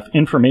 strangely enough,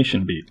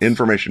 information beats.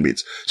 Information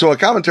beats. So a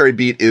commentary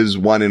beat is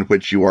one in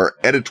which you are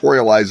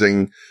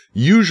editorializing,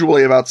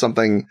 usually about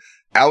something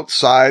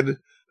outside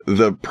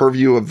the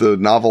purview of the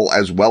novel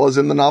as well as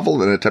in the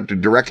novel, and attempt to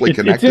directly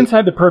connect it. It's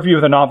inside the purview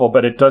of the novel,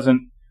 but it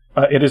doesn't.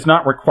 It is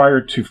not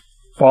required to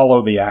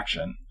follow the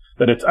action.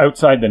 That it's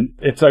outside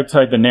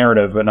the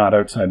narrative, but not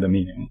outside the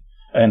meaning.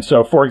 And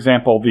so, for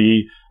example,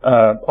 the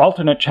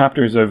alternate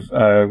chapters of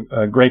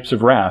Grapes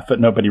of Wrath that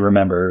nobody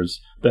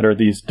remembers, that are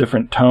these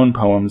different tone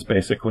poems,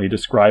 basically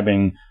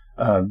describing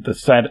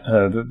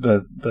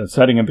the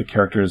setting of the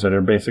characters, that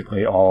are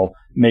basically all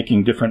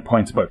making different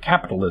points about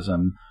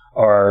capitalism,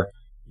 are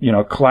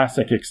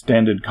classic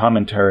extended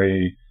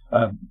commentary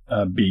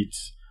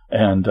beats.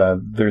 And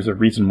there's a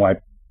reason why,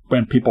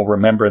 when people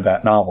remember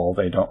that novel,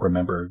 they don't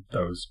remember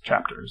those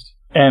chapters.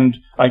 And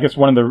I guess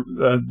one of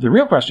the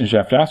real questions you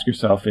have to ask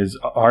yourself is,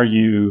 are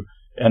you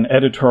an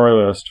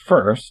editorialist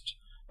first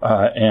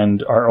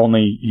and are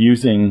only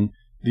using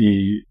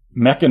the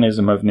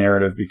mechanism of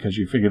narrative because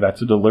you figure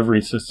that's a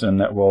delivery system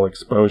that will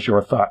expose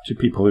your thought to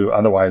people who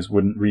otherwise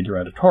wouldn't read your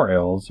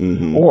editorials,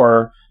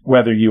 or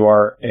whether you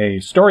are a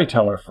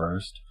storyteller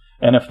first.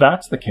 And if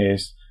that's the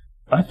case,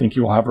 I think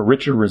you will have a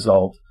richer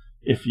result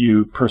if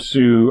you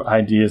pursue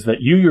ideas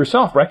that you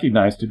yourself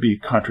recognize to be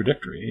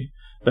contradictory,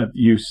 that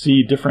you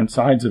see different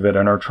sides of it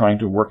and are trying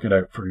to work it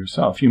out for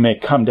yourself. You may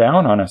come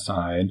down on a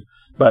side,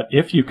 but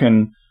if you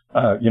can,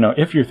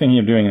 if you're thinking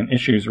of doing an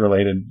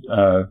issues-related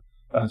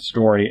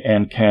story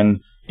and can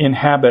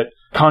inhabit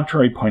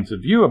contrary points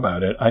of view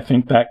about it, I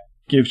think that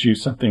gives you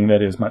something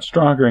that is much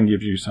stronger and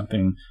gives you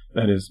something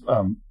that is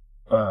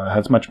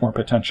has much more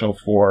potential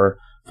for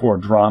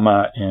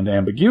drama and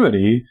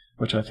ambiguity,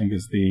 which I think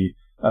is the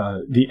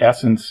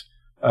essence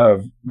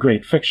of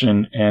great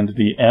fiction and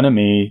the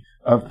enemy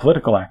of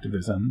political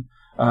activism,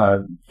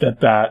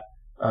 that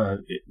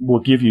will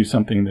give you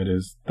something that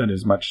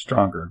is much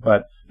stronger.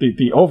 But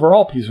the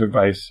overall piece of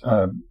advice,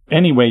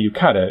 any way you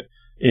cut it,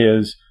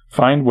 is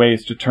find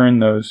ways to turn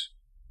those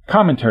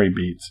commentary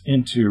beats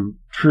into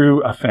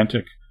true,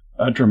 authentic,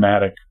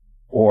 dramatic,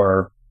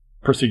 or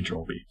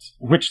procedural beats,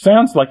 which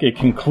sounds like a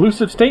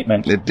conclusive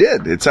statement. It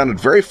did. It sounded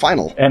very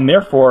final. And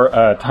therefore,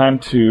 time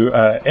to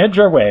edge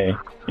our way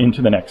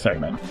into the next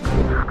segment.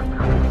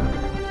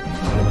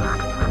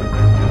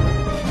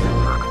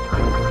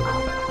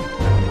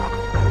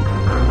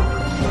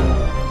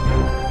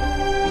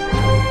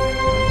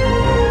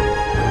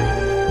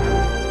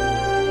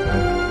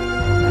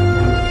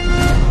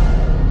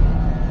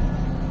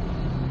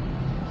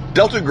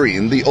 Delta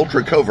Green, the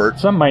ultra-covert,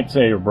 some might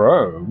say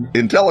rogue,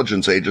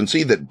 intelligence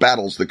agency that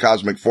battles the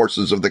cosmic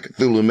forces of the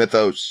Cthulhu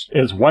mythos,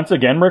 is once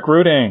again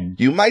recruiting.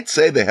 You might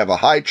say they have a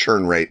high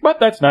churn rate. But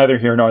that's neither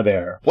here nor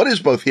there. What is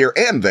both here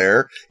and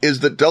there is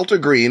that Delta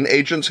Green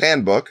Agent's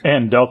Handbook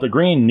and Delta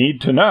Green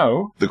Need to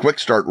Know, the quick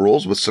start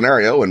rules with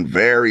scenario and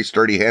very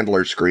sturdy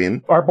handler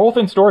screen, are both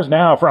in stores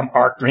now from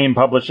Arc Dream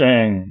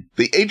Publishing.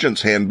 The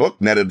Agent's Handbook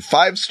netted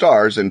 5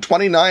 stars and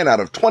 29 out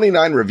of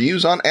 29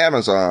 reviews on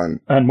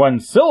Amazon. And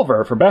won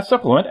silver for best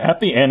supplement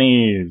at the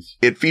Ennies.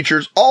 It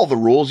features all the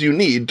rules you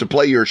need to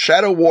play your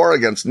shadow war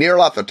against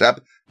Nyarlathotep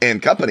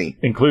and company.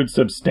 Includes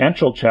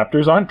substantial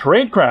chapters on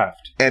tradecraft.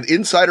 And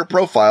insider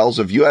profiles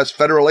of U.S.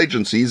 federal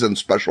agencies and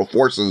special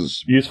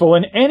forces. Useful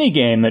in any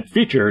game that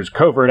features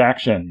covert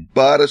action.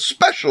 But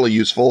especially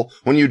useful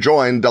when you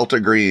join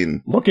Delta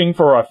Green. Looking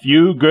for a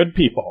few good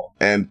people.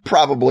 And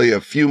probably a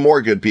few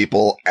more good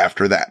people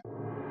after that.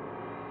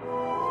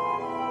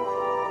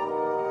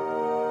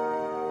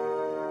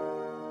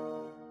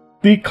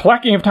 The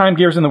clacking of time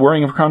gears and the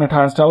whirring of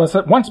chronotons tell us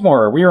that once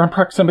more we are in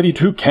proximity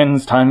to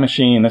Ken's time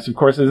machine. This, of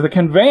course, is the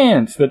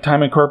conveyance that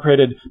Time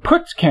Incorporated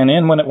puts Ken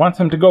in when it wants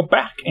him to go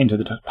back into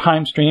the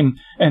time stream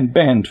and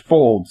bend,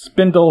 fold,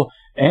 spindle,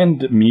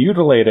 and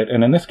mutilate it.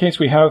 And in this case,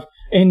 we have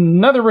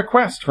another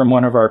request from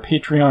one of our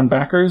Patreon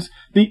backers,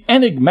 the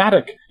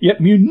enigmatic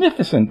yet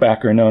munificent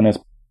backer known as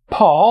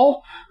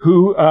Paul,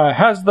 who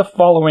has the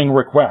following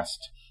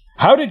request.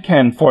 How did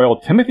Ken foil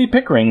Timothy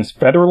Pickering's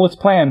Federalist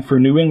plan for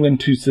New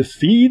England to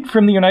secede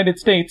from the United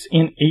States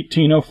in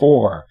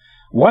 1804?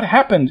 What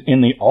happened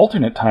in the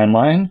alternate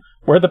timeline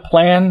where the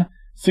plan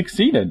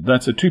succeeded?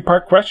 That's a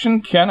 2-part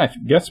question, Ken. I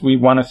guess we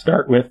want to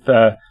start with,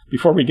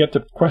 before we get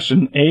to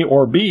question A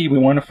or B, we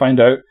want to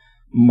find out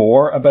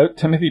more about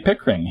Timothy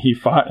Pickering. He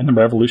fought in the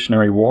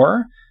Revolutionary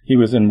War. He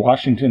was in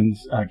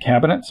Washington's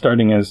cabinet,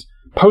 starting as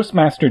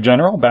Postmaster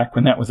General back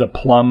when that was a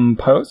plum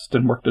post,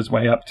 and worked his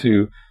way up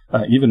to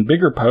even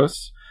bigger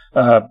posts.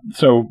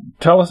 So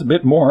tell us a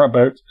bit more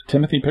about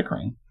Timothy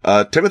Pickering.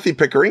 Timothy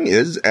Pickering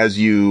is, as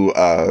you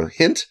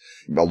hint,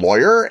 a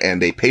lawyer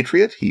and a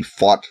patriot. He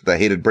fought the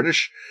hated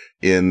British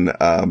in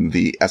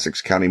the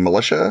Essex County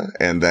Militia,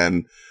 and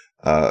then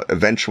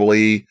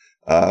eventually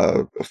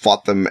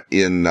fought them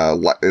in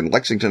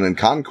Lexington and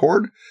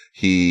Concord.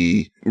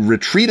 He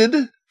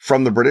retreated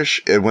from the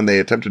British when they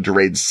attempted to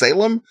raid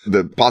Salem.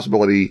 The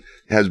possibility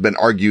has been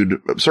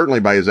argued, certainly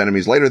by his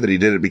enemies later, that he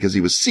did it because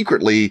he was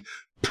secretly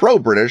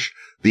pro-British.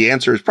 The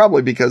answer is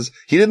probably because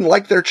he didn't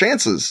like their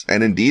chances.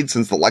 And indeed,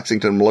 since the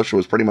Lexington militia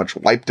was pretty much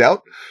wiped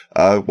out,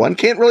 one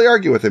can't really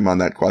argue with him on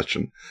that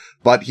question.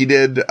 But he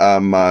did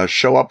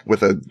show up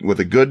with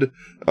a good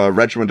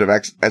regiment of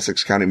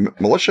Essex County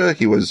Militia.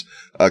 He was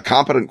a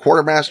competent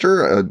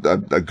quartermaster,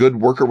 a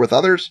good worker with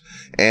others,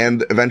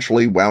 and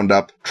eventually wound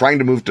up trying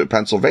to move to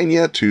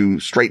Pennsylvania to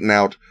straighten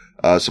out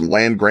some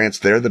land grants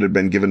there that had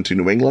been given to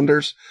New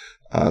Englanders,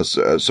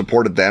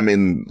 supported them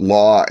in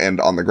law and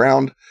on the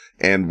ground.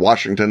 And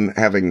Washington,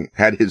 having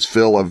had his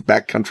fill of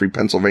backcountry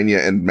Pennsylvania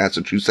and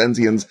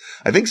Massachusettsians,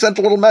 I think sent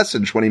a little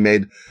message when he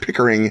made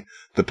Pickering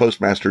the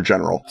Postmaster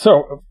General.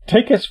 So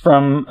take us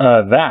from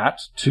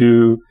that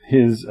to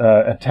his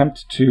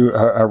attempt to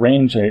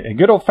arrange a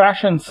good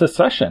old-fashioned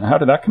secession. How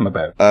did that come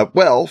about?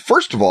 Well,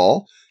 first of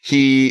all,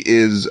 he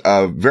is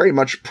very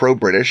much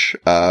pro-British,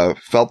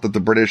 felt that the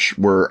British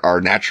were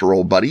our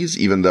natural buddies,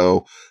 even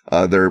though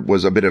there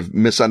was a bit of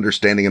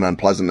misunderstanding and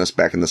unpleasantness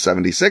back in the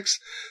 76.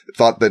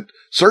 Thought that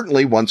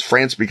certainly once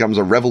France becomes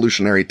a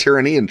revolutionary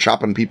tyranny and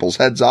chopping people's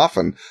heads off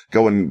and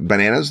going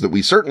bananas, that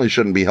we certainly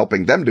shouldn't be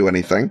helping them do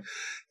anything.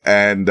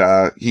 And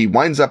he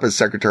winds up as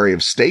Secretary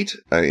of State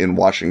in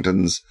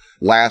Washington's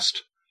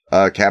last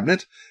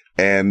cabinet,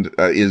 and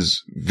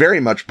is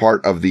very much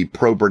part of the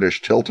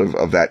pro-British tilt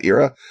of that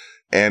era.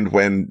 And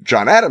when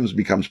John Adams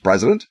becomes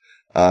president,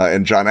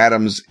 and John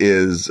Adams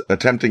is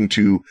attempting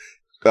to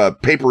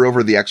paper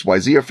over the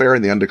XYZ affair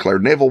and the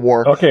undeclared naval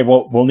war. Okay,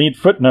 well, we'll need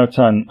footnotes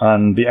on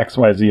the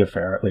XYZ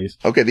affair, at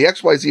least. Okay, the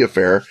XYZ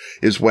affair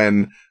is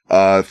when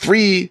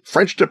 3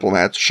 French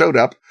diplomats showed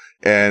up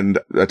and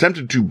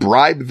attempted to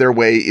bribe their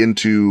way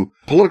into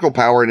political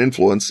power and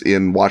influence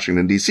in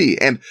Washington, D.C.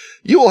 And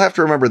you will have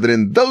to remember that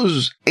in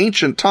those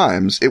ancient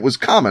times, it was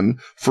common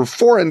for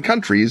foreign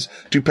countries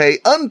to pay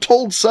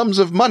untold sums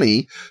of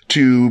money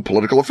to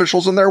political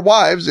officials and their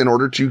wives in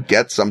order to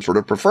get some sort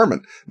of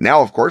preferment.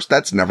 Now, of course,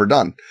 that's never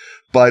done.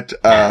 But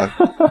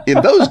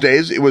in those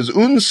days, it was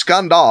un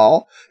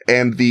scandale,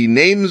 and the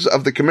names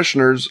of the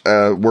commissioners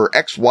were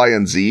X, Y,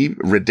 and Z,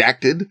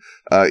 redacted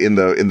in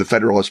the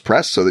Federalist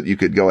Press, so that you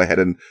could go ahead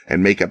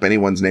and make up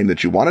anyone's name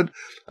that you wanted.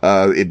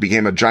 It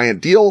became a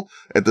giant deal.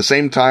 At the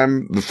same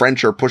time, the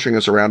French are pushing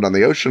us around on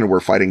the ocean, and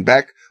we're fighting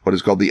back what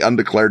is called the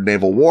Undeclared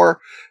Naval War.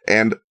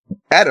 And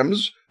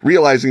Adams,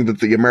 realizing that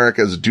the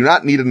Americas do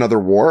not need another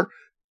war,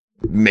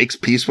 makes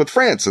peace with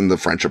France, and the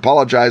French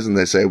apologize, and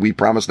they say, we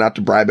promise not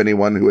to bribe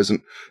anyone who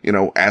isn't,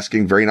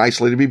 asking very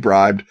nicely to be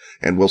bribed,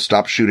 and we'll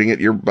stop shooting at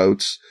your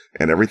boats,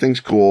 and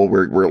everything's cool.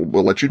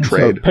 We'll let you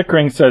trade. So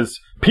Pickering says,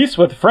 peace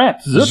with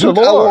France. Zut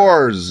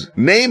alors.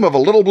 Name of a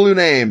little blue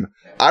name.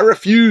 I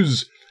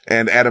refuse.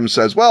 And Adams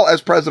says, well, as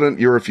president,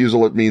 your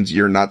refusal, it means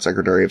you're not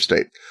Secretary of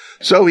State.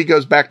 So he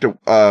goes back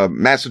to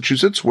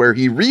Massachusetts, where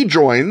he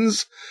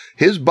rejoins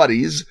his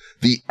buddies,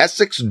 the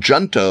Essex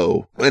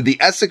Junto. And the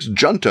Essex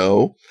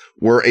Junto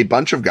were a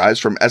bunch of guys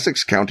from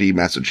Essex County,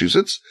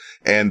 Massachusetts,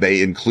 and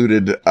they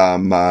included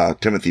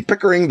Timothy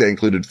Pickering, they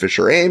included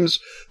Fisher Ames,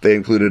 they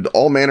included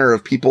all manner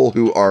of people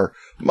who are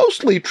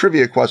mostly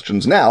trivia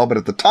questions now, but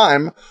at the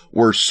time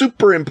were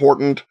super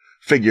important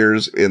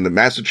figures in the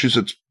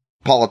Massachusetts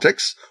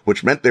politics,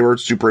 which meant they were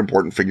super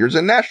important figures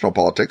in national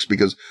politics,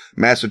 because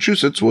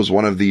Massachusetts was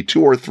one of the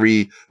 2 or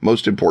 3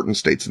 most important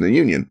states in the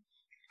Union.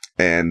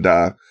 And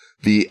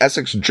the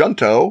Essex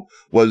Junto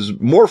was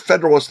more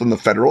Federalist than the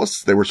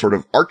Federalists. They were sort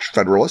of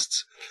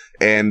arch-Federalists.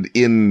 And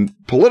in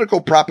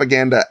political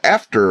propaganda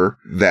after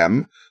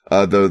them,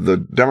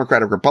 the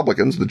Democratic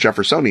Republicans, the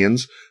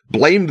Jeffersonians,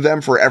 blamed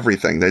them for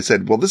everything. They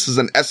said, well, this is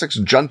an Essex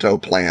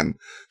Junto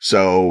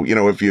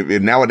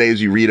if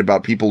nowadays you read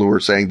about people who are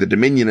saying the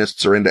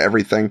Dominionists are into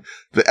everything,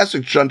 the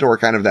Essex Junto are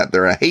kind of that.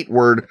 They're a hate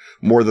word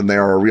more than they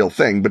are a real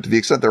thing. But to the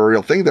extent they're a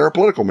real thing, they're a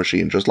political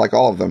machine, just like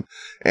all of them.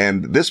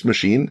 And this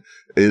machine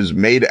is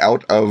made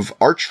out of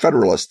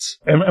arch-Federalists.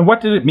 And what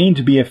did it mean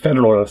to be a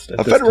Federalist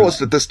A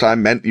Federalist at this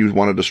time meant you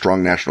wanted a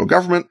strong national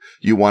government,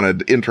 you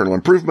wanted internal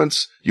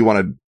improvements, you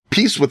wanted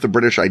peace with the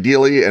British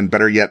ideally, and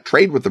better yet,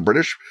 trade with the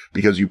British,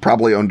 because you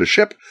probably owned a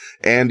ship,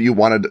 and you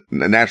wanted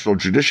a national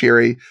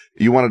judiciary,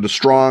 you wanted a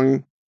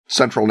strong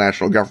central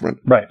national government.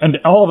 Right. And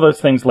all of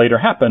those things later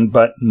happened,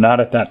 but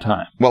not at that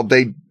time. Well,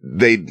 they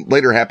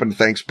later happened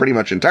thanks pretty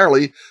much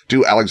entirely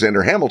to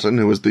Alexander Hamilton,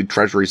 who was the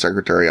Treasury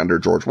Secretary under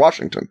George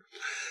Washington.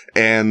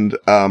 And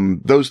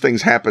those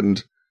things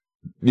happened,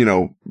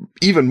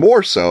 even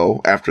more so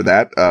after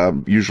that,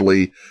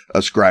 usually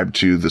ascribed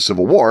to the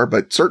Civil War,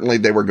 but certainly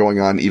they were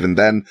going on even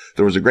then.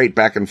 There was a great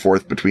back and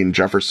forth between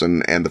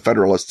Jefferson and the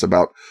Federalists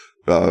about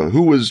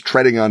who was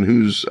treading on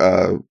whose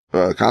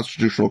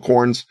constitutional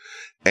corns.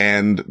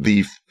 And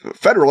the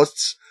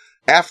Federalists,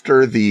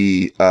 after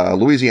the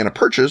Louisiana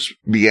Purchase,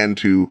 began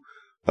to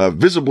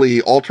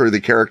visibly alter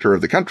the character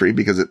of the country,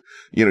 because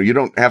you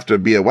don't have to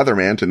be a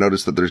weatherman to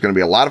notice that there's going to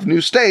be a lot of new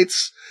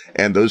states,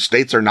 and those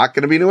states are not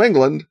going to be New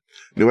England.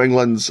 New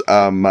England's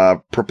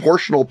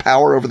proportional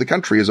power over the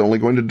country is only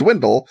going to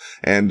dwindle,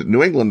 and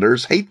New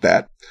Englanders hate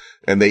that,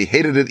 and they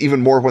hated it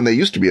even more when they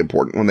used to be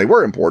important, when they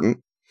were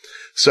important.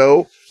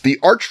 So the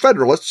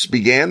Arch-Federalists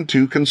began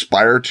to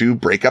conspire to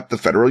break up the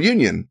Federal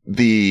Union.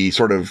 The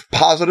sort of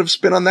positive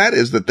spin on that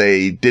is that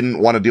they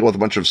didn't want to deal with a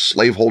bunch of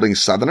slaveholding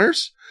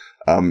Southerners.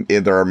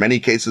 There are many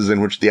cases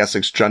in which the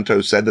Essex Junto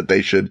said that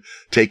they should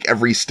take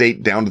every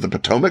state down to the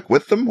Potomac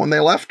with them when they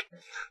left.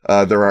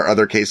 There are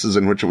other cases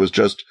in which it was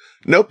just,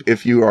 nope,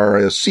 if you are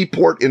a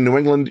seaport in New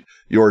England,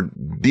 your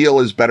deal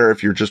is better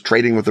if you're just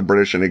trading with the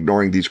British and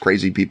ignoring these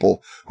crazy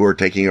people who are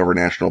taking over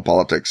national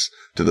politics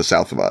to the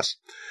south of us.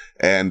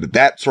 And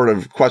that sort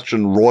of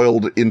question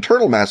roiled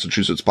internal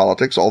Massachusetts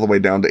politics all the way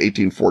down to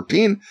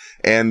 1814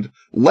 and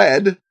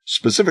led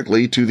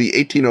specifically to the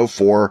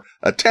 1804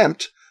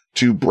 attempt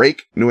to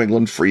break New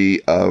England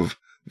free of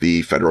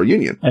the Federal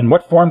Union. And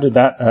what form did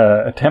that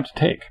attempt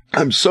take?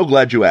 I'm so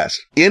glad you asked.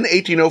 In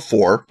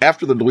 1804,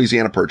 after the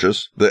Louisiana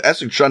Purchase, the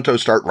Essex Junto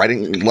start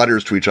writing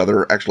letters to each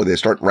other. Actually, they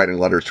start writing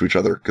letters to each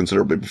other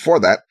considerably before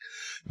that.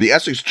 The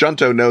Essex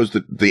Junto knows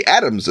that the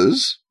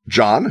Adamses,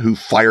 John, who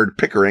fired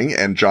Pickering,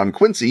 and John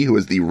Quincy, who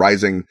is the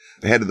rising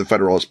head of the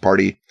Federalist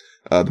Party,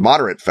 the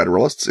moderate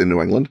Federalists in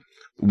New England,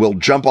 will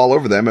jump all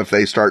over them if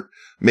they start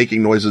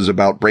making noises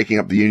about breaking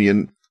up the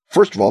Union.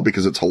 First of all,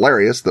 because it's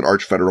hilarious that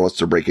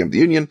arch-Federalists are breaking up the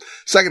Union.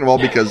 Second of all,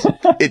 because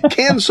it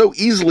can so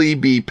easily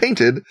be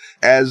painted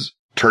as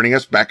turning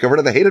us back over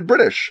to the hated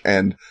British.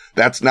 And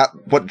that's not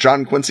what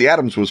John Quincy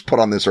Adams was put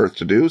on this earth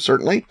to do,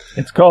 certainly.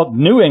 It's called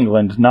New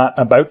England, not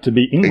about to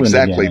be England.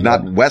 Exactly, again.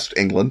 not West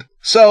England.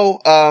 So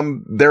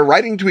they're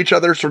writing to each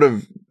other, sort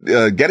of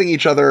getting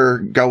each other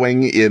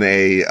going in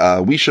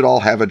a we should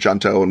all have a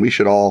junto and we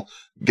should all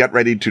get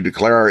ready to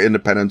declare our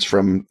independence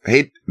from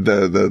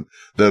the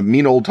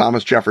mean old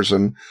Thomas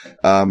Jefferson.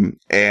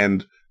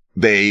 And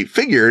they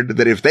figured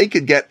that if they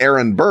could get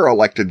Aaron Burr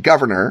elected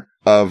governor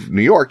of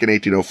New York in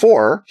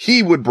 1804,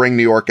 he would bring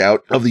New York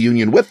out of the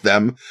Union with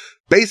them,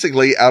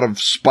 basically out of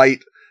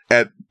spite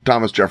at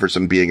Thomas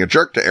Jefferson being a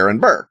jerk to Aaron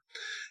Burr.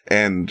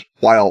 And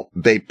while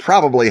they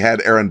probably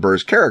had Aaron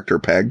Burr's character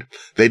pegged,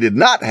 they did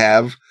not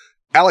have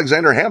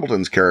Alexander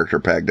Hamilton's character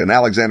pegged. And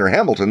Alexander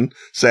Hamilton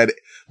said,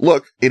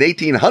 look, in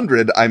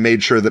 1800, I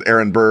made sure that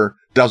Aaron Burr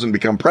doesn't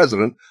become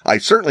president. I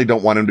certainly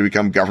don't want him to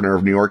become governor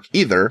of New York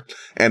either.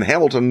 And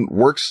Hamilton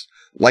works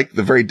like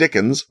the very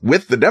Dickens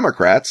with the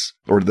Democrats,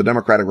 or the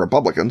Democratic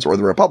Republicans, or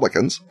the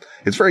Republicans.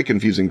 It's a very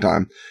confusing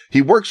time.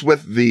 He works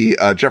with the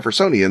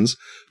Jeffersonians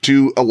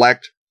to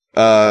elect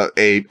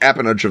a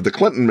appanage of the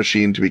Clinton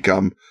machine to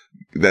become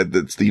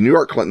that's the New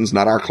York Clintons,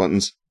 not our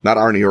Clintons, not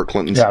our New York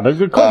Clintons. Yeah,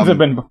 the Clintons have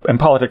been in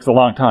politics a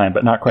long time,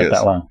 but not quite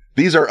that long.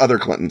 These are other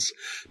Clintons.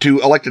 To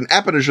elect an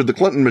appanage of the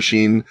Clinton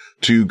machine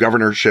to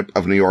governorship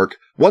of New York,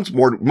 once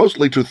more,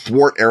 mostly to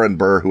thwart Aaron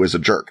Burr, who is a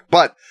jerk.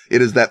 But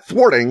it is that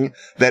thwarting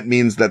that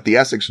means that the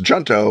Essex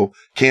junto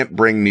can't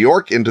bring New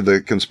York into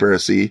the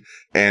conspiracy.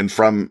 And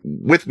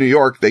with New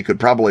York, they could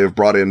probably have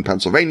brought in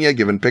Pennsylvania,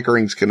 given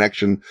Pickering's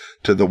connection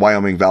to the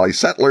Wyoming Valley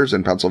settlers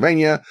in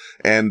Pennsylvania.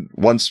 And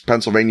once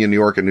Pennsylvania, New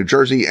York, and New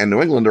Jersey and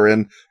New England are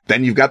in,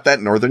 then you've got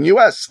that northern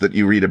U.S. that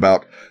you read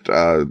about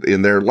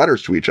in their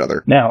letters to each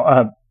other.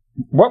 Now,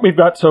 what we've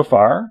got so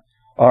far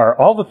are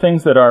all the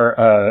things that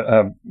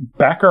our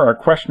backer, our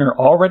questioner,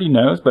 already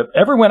knows, but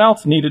everyone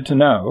else needed to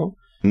know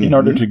in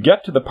order to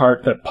get to the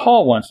part that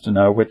Paul wants to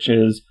know, which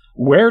is,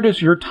 where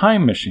does your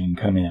time machine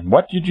come in?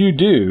 What did you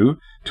do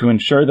to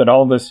ensure that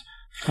all this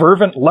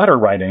fervent letter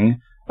writing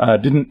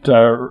didn't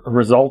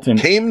result in...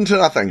 Came to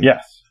nothing.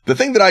 Yes. The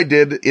thing that I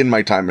did in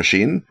my time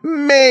machine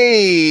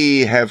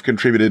may have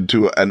contributed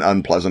to an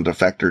unpleasant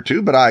effect or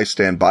two, but I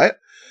stand by it,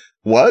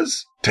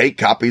 was take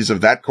copies of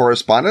that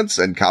correspondence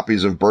and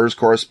copies of Burr's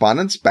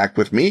correspondence back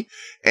with me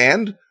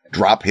and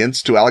drop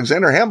hints to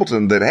Alexander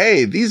Hamilton that,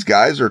 hey, these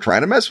guys are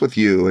trying to mess with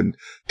you and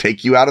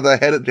take you out of the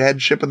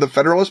headship of the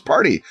Federalist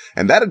Party.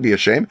 And that'd be a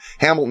shame.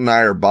 Hamilton and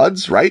I are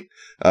buds, right?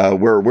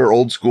 We're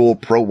old school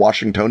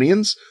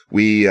pro-Washingtonians.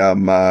 We're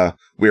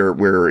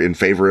in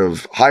favor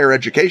of higher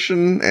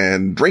education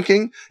and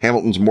drinking.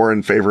 Hamilton's more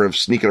in favor of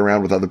sneaking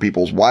around with other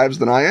people's wives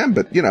than I am.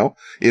 But,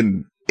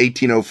 in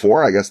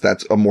 1804, I guess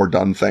that's a more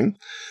done thing.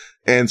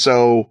 And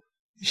so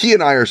he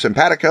and I are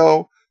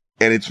simpatico,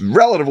 and it's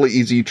relatively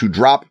easy to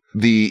drop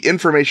the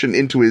information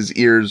into his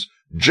ears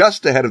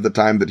just ahead of the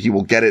time that he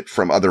will get it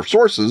from other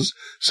sources,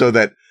 so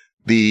that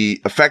the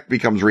effect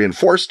becomes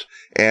reinforced,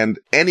 and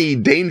any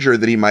danger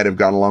that he might have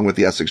gone along with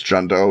the Essex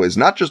junto is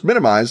not just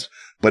minimized,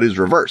 but is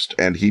reversed,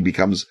 and he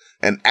becomes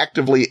an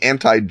actively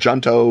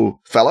anti-junto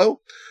fellow,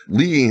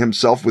 leaguing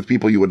himself with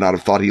people you would not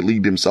have thought he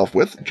leagued himself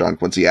with, John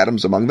Quincy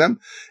Adams among them,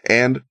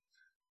 and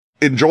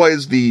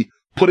enjoys the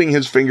putting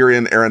his finger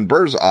in Aaron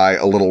Burr's eye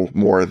a little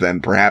more than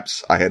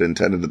perhaps I had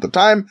intended at the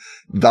time.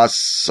 Thus,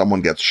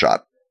 someone gets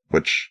shot,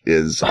 which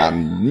is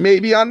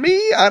maybe on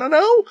me. I don't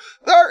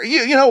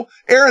know.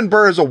 Aaron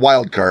Burr is a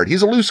wild card.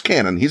 He's a loose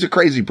cannon. He's a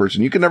crazy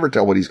person. You can never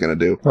tell what he's going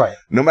to do. Right.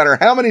 No matter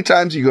how many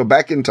times you go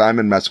back in time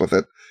and mess with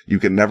it, you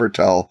can never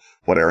tell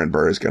what Aaron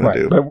Burr is going to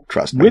do. But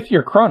trust me. With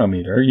your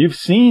chronometer, you've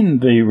seen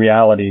the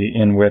reality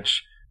in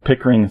which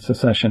Pickering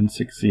secession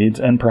succeeds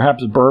and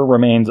perhaps Burr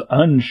remains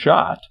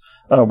unshot.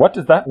 What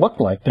does that look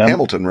like then?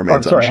 Hamilton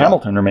remains unshot.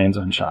 Hamilton remains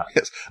unshot.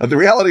 Yes. The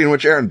reality in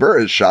which Aaron Burr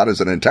is shot is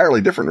an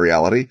entirely different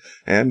reality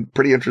and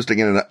pretty interesting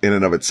in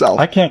and of itself.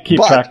 I can't keep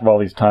track of all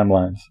these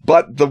timelines.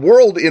 But the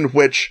world in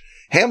which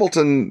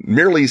Hamilton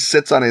merely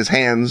sits on his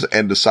hands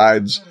and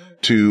decides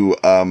to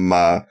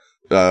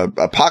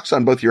pox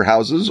on both your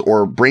houses,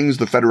 or brings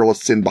the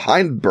Federalists in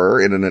behind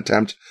Burr in an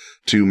attempt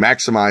to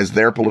maximize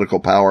their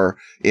political power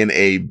in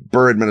a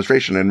Burr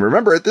administration. And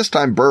remember, at this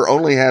time, Burr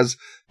only has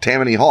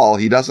Tammany Hall.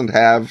 He doesn't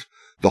have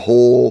the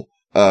whole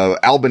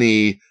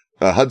Albany,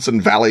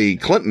 Hudson Valley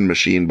Clinton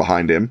machine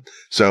behind him.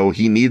 So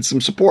he needs some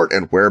support,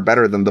 and where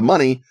better than the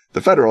money,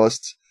 the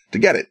Federalists, to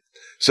get it.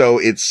 So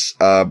it's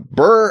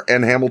Burr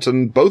and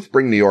Hamilton both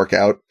bring New York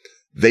out.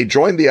 They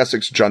join the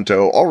Essex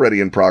junto, already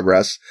in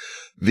progress.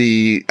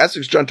 The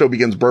Essex junto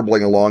begins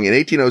burbling along. In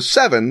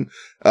 1807,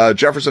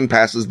 Jefferson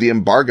passes the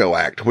Embargo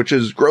Act, which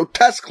is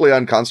grotesquely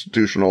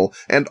unconstitutional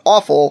and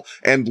awful,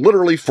 and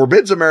literally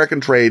forbids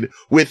American trade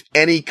with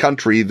any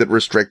country that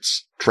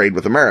restricts trade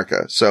with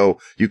America. So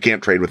you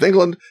can't trade with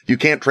England. You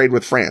can't trade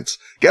with France.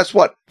 Guess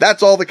what?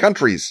 That's all the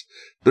countries.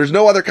 There's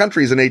no other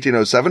countries in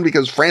 1807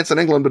 because France and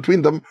England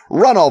between them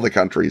run all the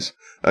countries.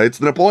 It's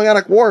the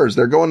Napoleonic Wars.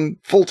 They're going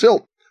full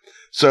tilt.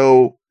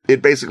 So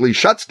it basically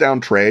shuts down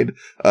trade.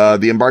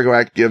 The Embargo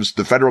Act gives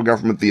the federal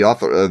government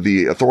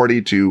the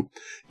authority to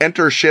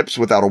enter ships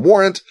without a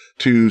warrant,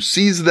 to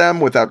seize them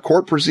without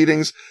court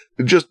proceedings.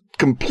 Just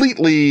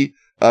completely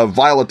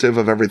violative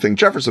of everything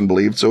Jefferson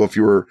believed. So if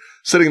you were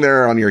sitting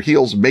there on your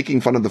heels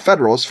making fun of the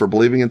Federalists for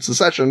believing in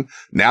secession,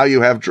 now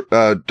you have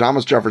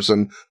Thomas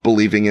Jefferson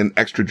believing in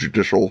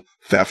extrajudicial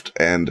theft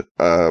and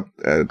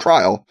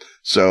trial.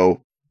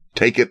 So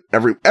take it.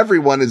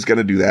 Everyone is going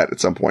to do that at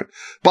some point.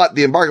 But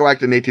the Embargo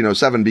Act in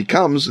 1807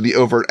 becomes the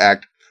overt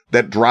act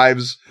that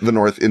drives the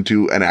North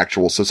into an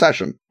actual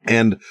secession.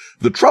 And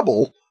the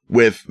trouble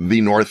with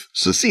the North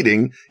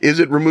seceding is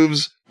it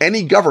removes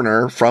any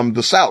governor from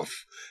the South.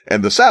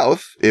 And the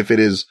South, if it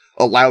is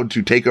allowed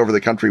to take over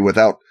the country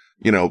without,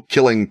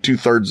 killing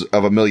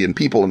 2/3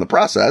 people in the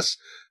process,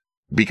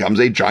 becomes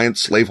a giant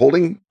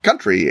slaveholding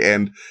country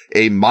and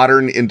a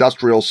modern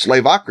industrial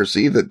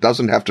slaveocracy that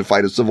doesn't have to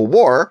fight a civil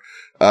war,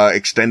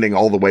 extending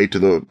all the way to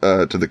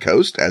the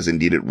coast, as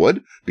indeed it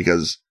would,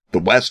 because the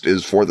West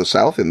is for the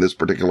South in this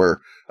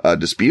particular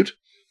dispute,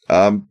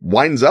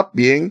 winds up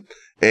being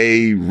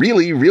a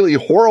really, really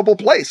horrible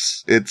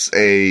place. It's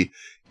a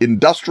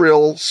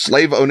industrial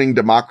slave-owning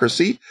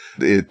democracy.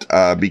 It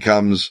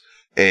becomes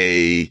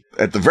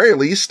at the very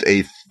least,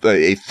 a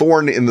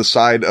thorn in the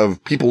side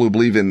of people who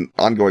believe in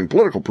ongoing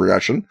political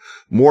progression.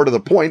 More to the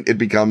point, it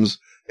becomes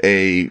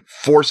a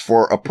force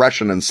for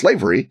oppression and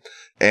slavery,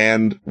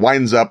 and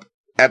winds up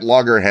at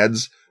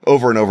loggerheads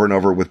over and over and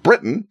over with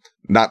Britain,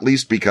 not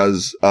least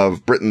because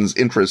of Britain's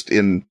interest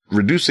in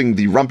reducing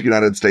the rump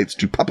United States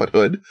to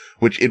puppethood,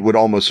 which it would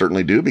almost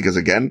certainly do, because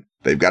again,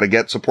 they've got to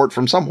get support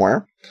from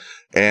somewhere.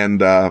 And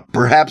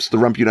perhaps the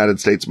rump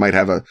United States might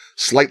have a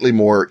slightly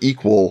more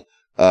equal,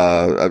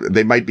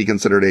 they might be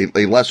considered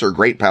a lesser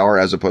great power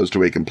as opposed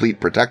to a complete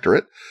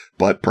protectorate,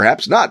 but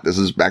perhaps not. This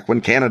is back when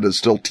Canada is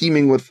still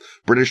teeming with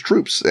British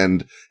troops,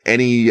 and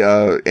any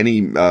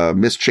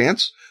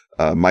mischance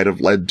might have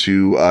led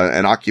to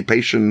an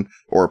occupation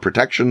or a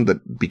protection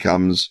that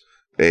becomes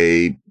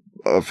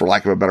for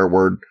lack of a better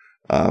word,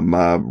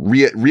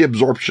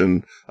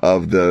 reabsorption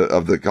of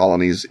the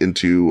colonies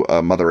into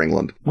Mother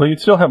England. Well, you'd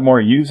still have more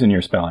U's in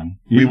your spelling.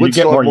 We would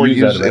still have more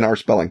U's in our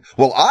spelling.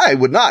 Well, I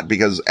would not,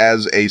 because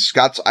as a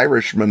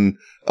Scots-Irishman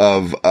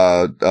of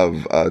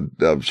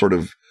sort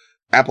of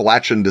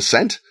Appalachian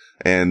descent,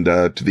 and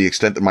to the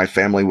extent that my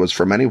family was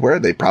from anywhere,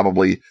 they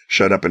probably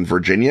showed up in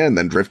Virginia and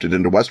then drifted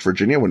into West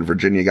Virginia when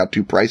Virginia got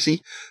too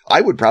pricey.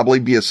 I would probably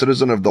be a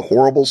citizen of the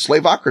horrible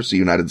slaveocracy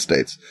United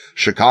States.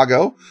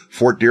 Chicago,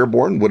 Fort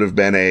Dearborn would have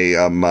been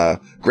a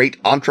great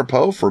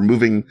entrepot for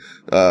moving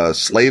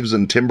slaves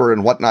and timber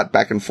and whatnot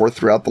back and forth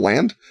throughout the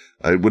land.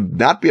 It would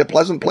not be a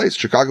pleasant place.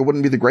 Chicago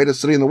wouldn't be the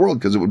greatest city in the world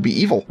because it would be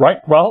evil. Right.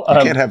 Well,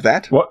 you can't have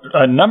that. Well,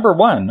 number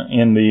one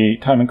in the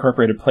Time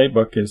Incorporated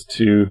playbook is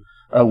to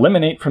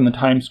eliminate from the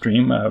time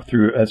stream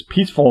through as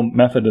peaceful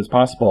method as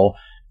possible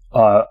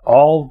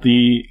all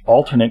the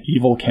alternate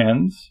evil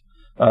Kens.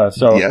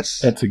 So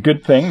yes. It's a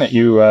good thing that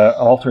you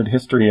altered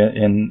history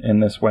in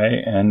this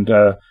way and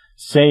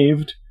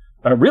saved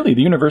really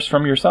the universe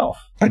from yourself.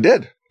 I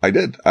did.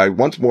 I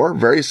once more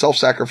very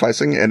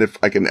self-sacrificing, and if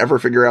I can ever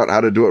figure out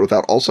how to do it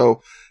without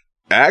also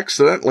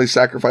accidentally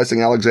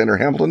sacrificing Alexander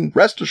Hamilton,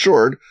 rest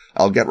assured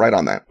I'll get right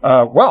on that.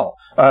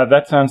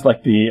 That sounds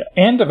like the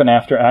end of an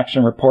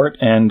after-action report,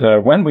 and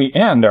when we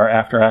end our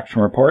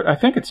after-action report, I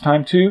think it's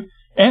time to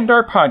end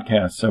our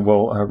podcast. So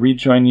we'll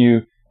rejoin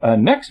you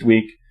next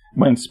week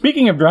when,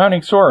 speaking of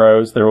drowning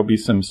sorrows, there will be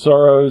some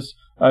sorrows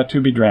to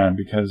be drowned,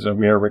 because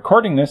we are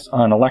recording this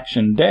on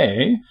Election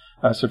Day.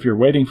 So if you're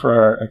waiting for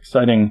our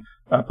exciting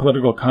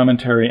political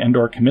commentary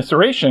and/or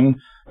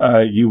commiseration,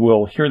 you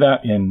will hear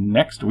that in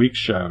next week's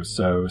show.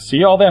 So see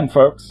you all then,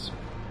 folks.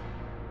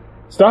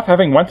 Stuff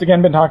having once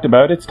again been talked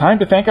about, it's time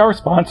to thank our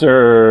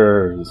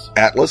sponsors.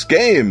 Atlas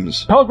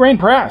Games, Pelgrane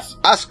Press,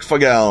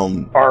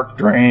 Askfageln, Arc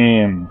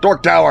Dream,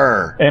 Dork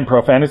Tower, and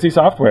Pro Fantasy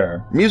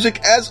Software. Music,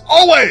 as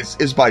always,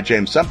 is by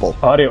James Semple.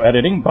 Audio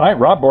editing by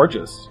Rob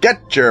Borges.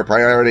 Get your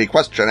priority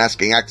question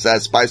asking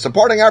access by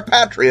supporting our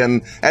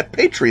Patreon at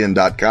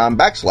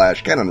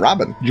patreon.com/Ken and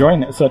Robin.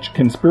 Join such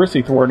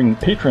conspiracy thwarting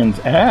patrons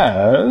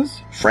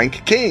as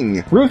Frank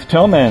King, Ruth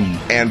Tillman,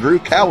 Andrew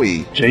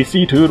Cowie,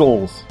 JC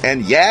Toodles,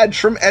 and Yadge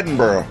from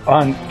Edinburgh.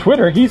 On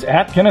Twitter, he's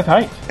at Kenneth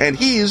Height. And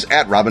he's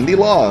at Robin D.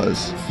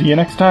 Laws. See you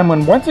next time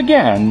when, once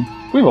again,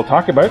 we will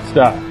talk about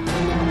stuff.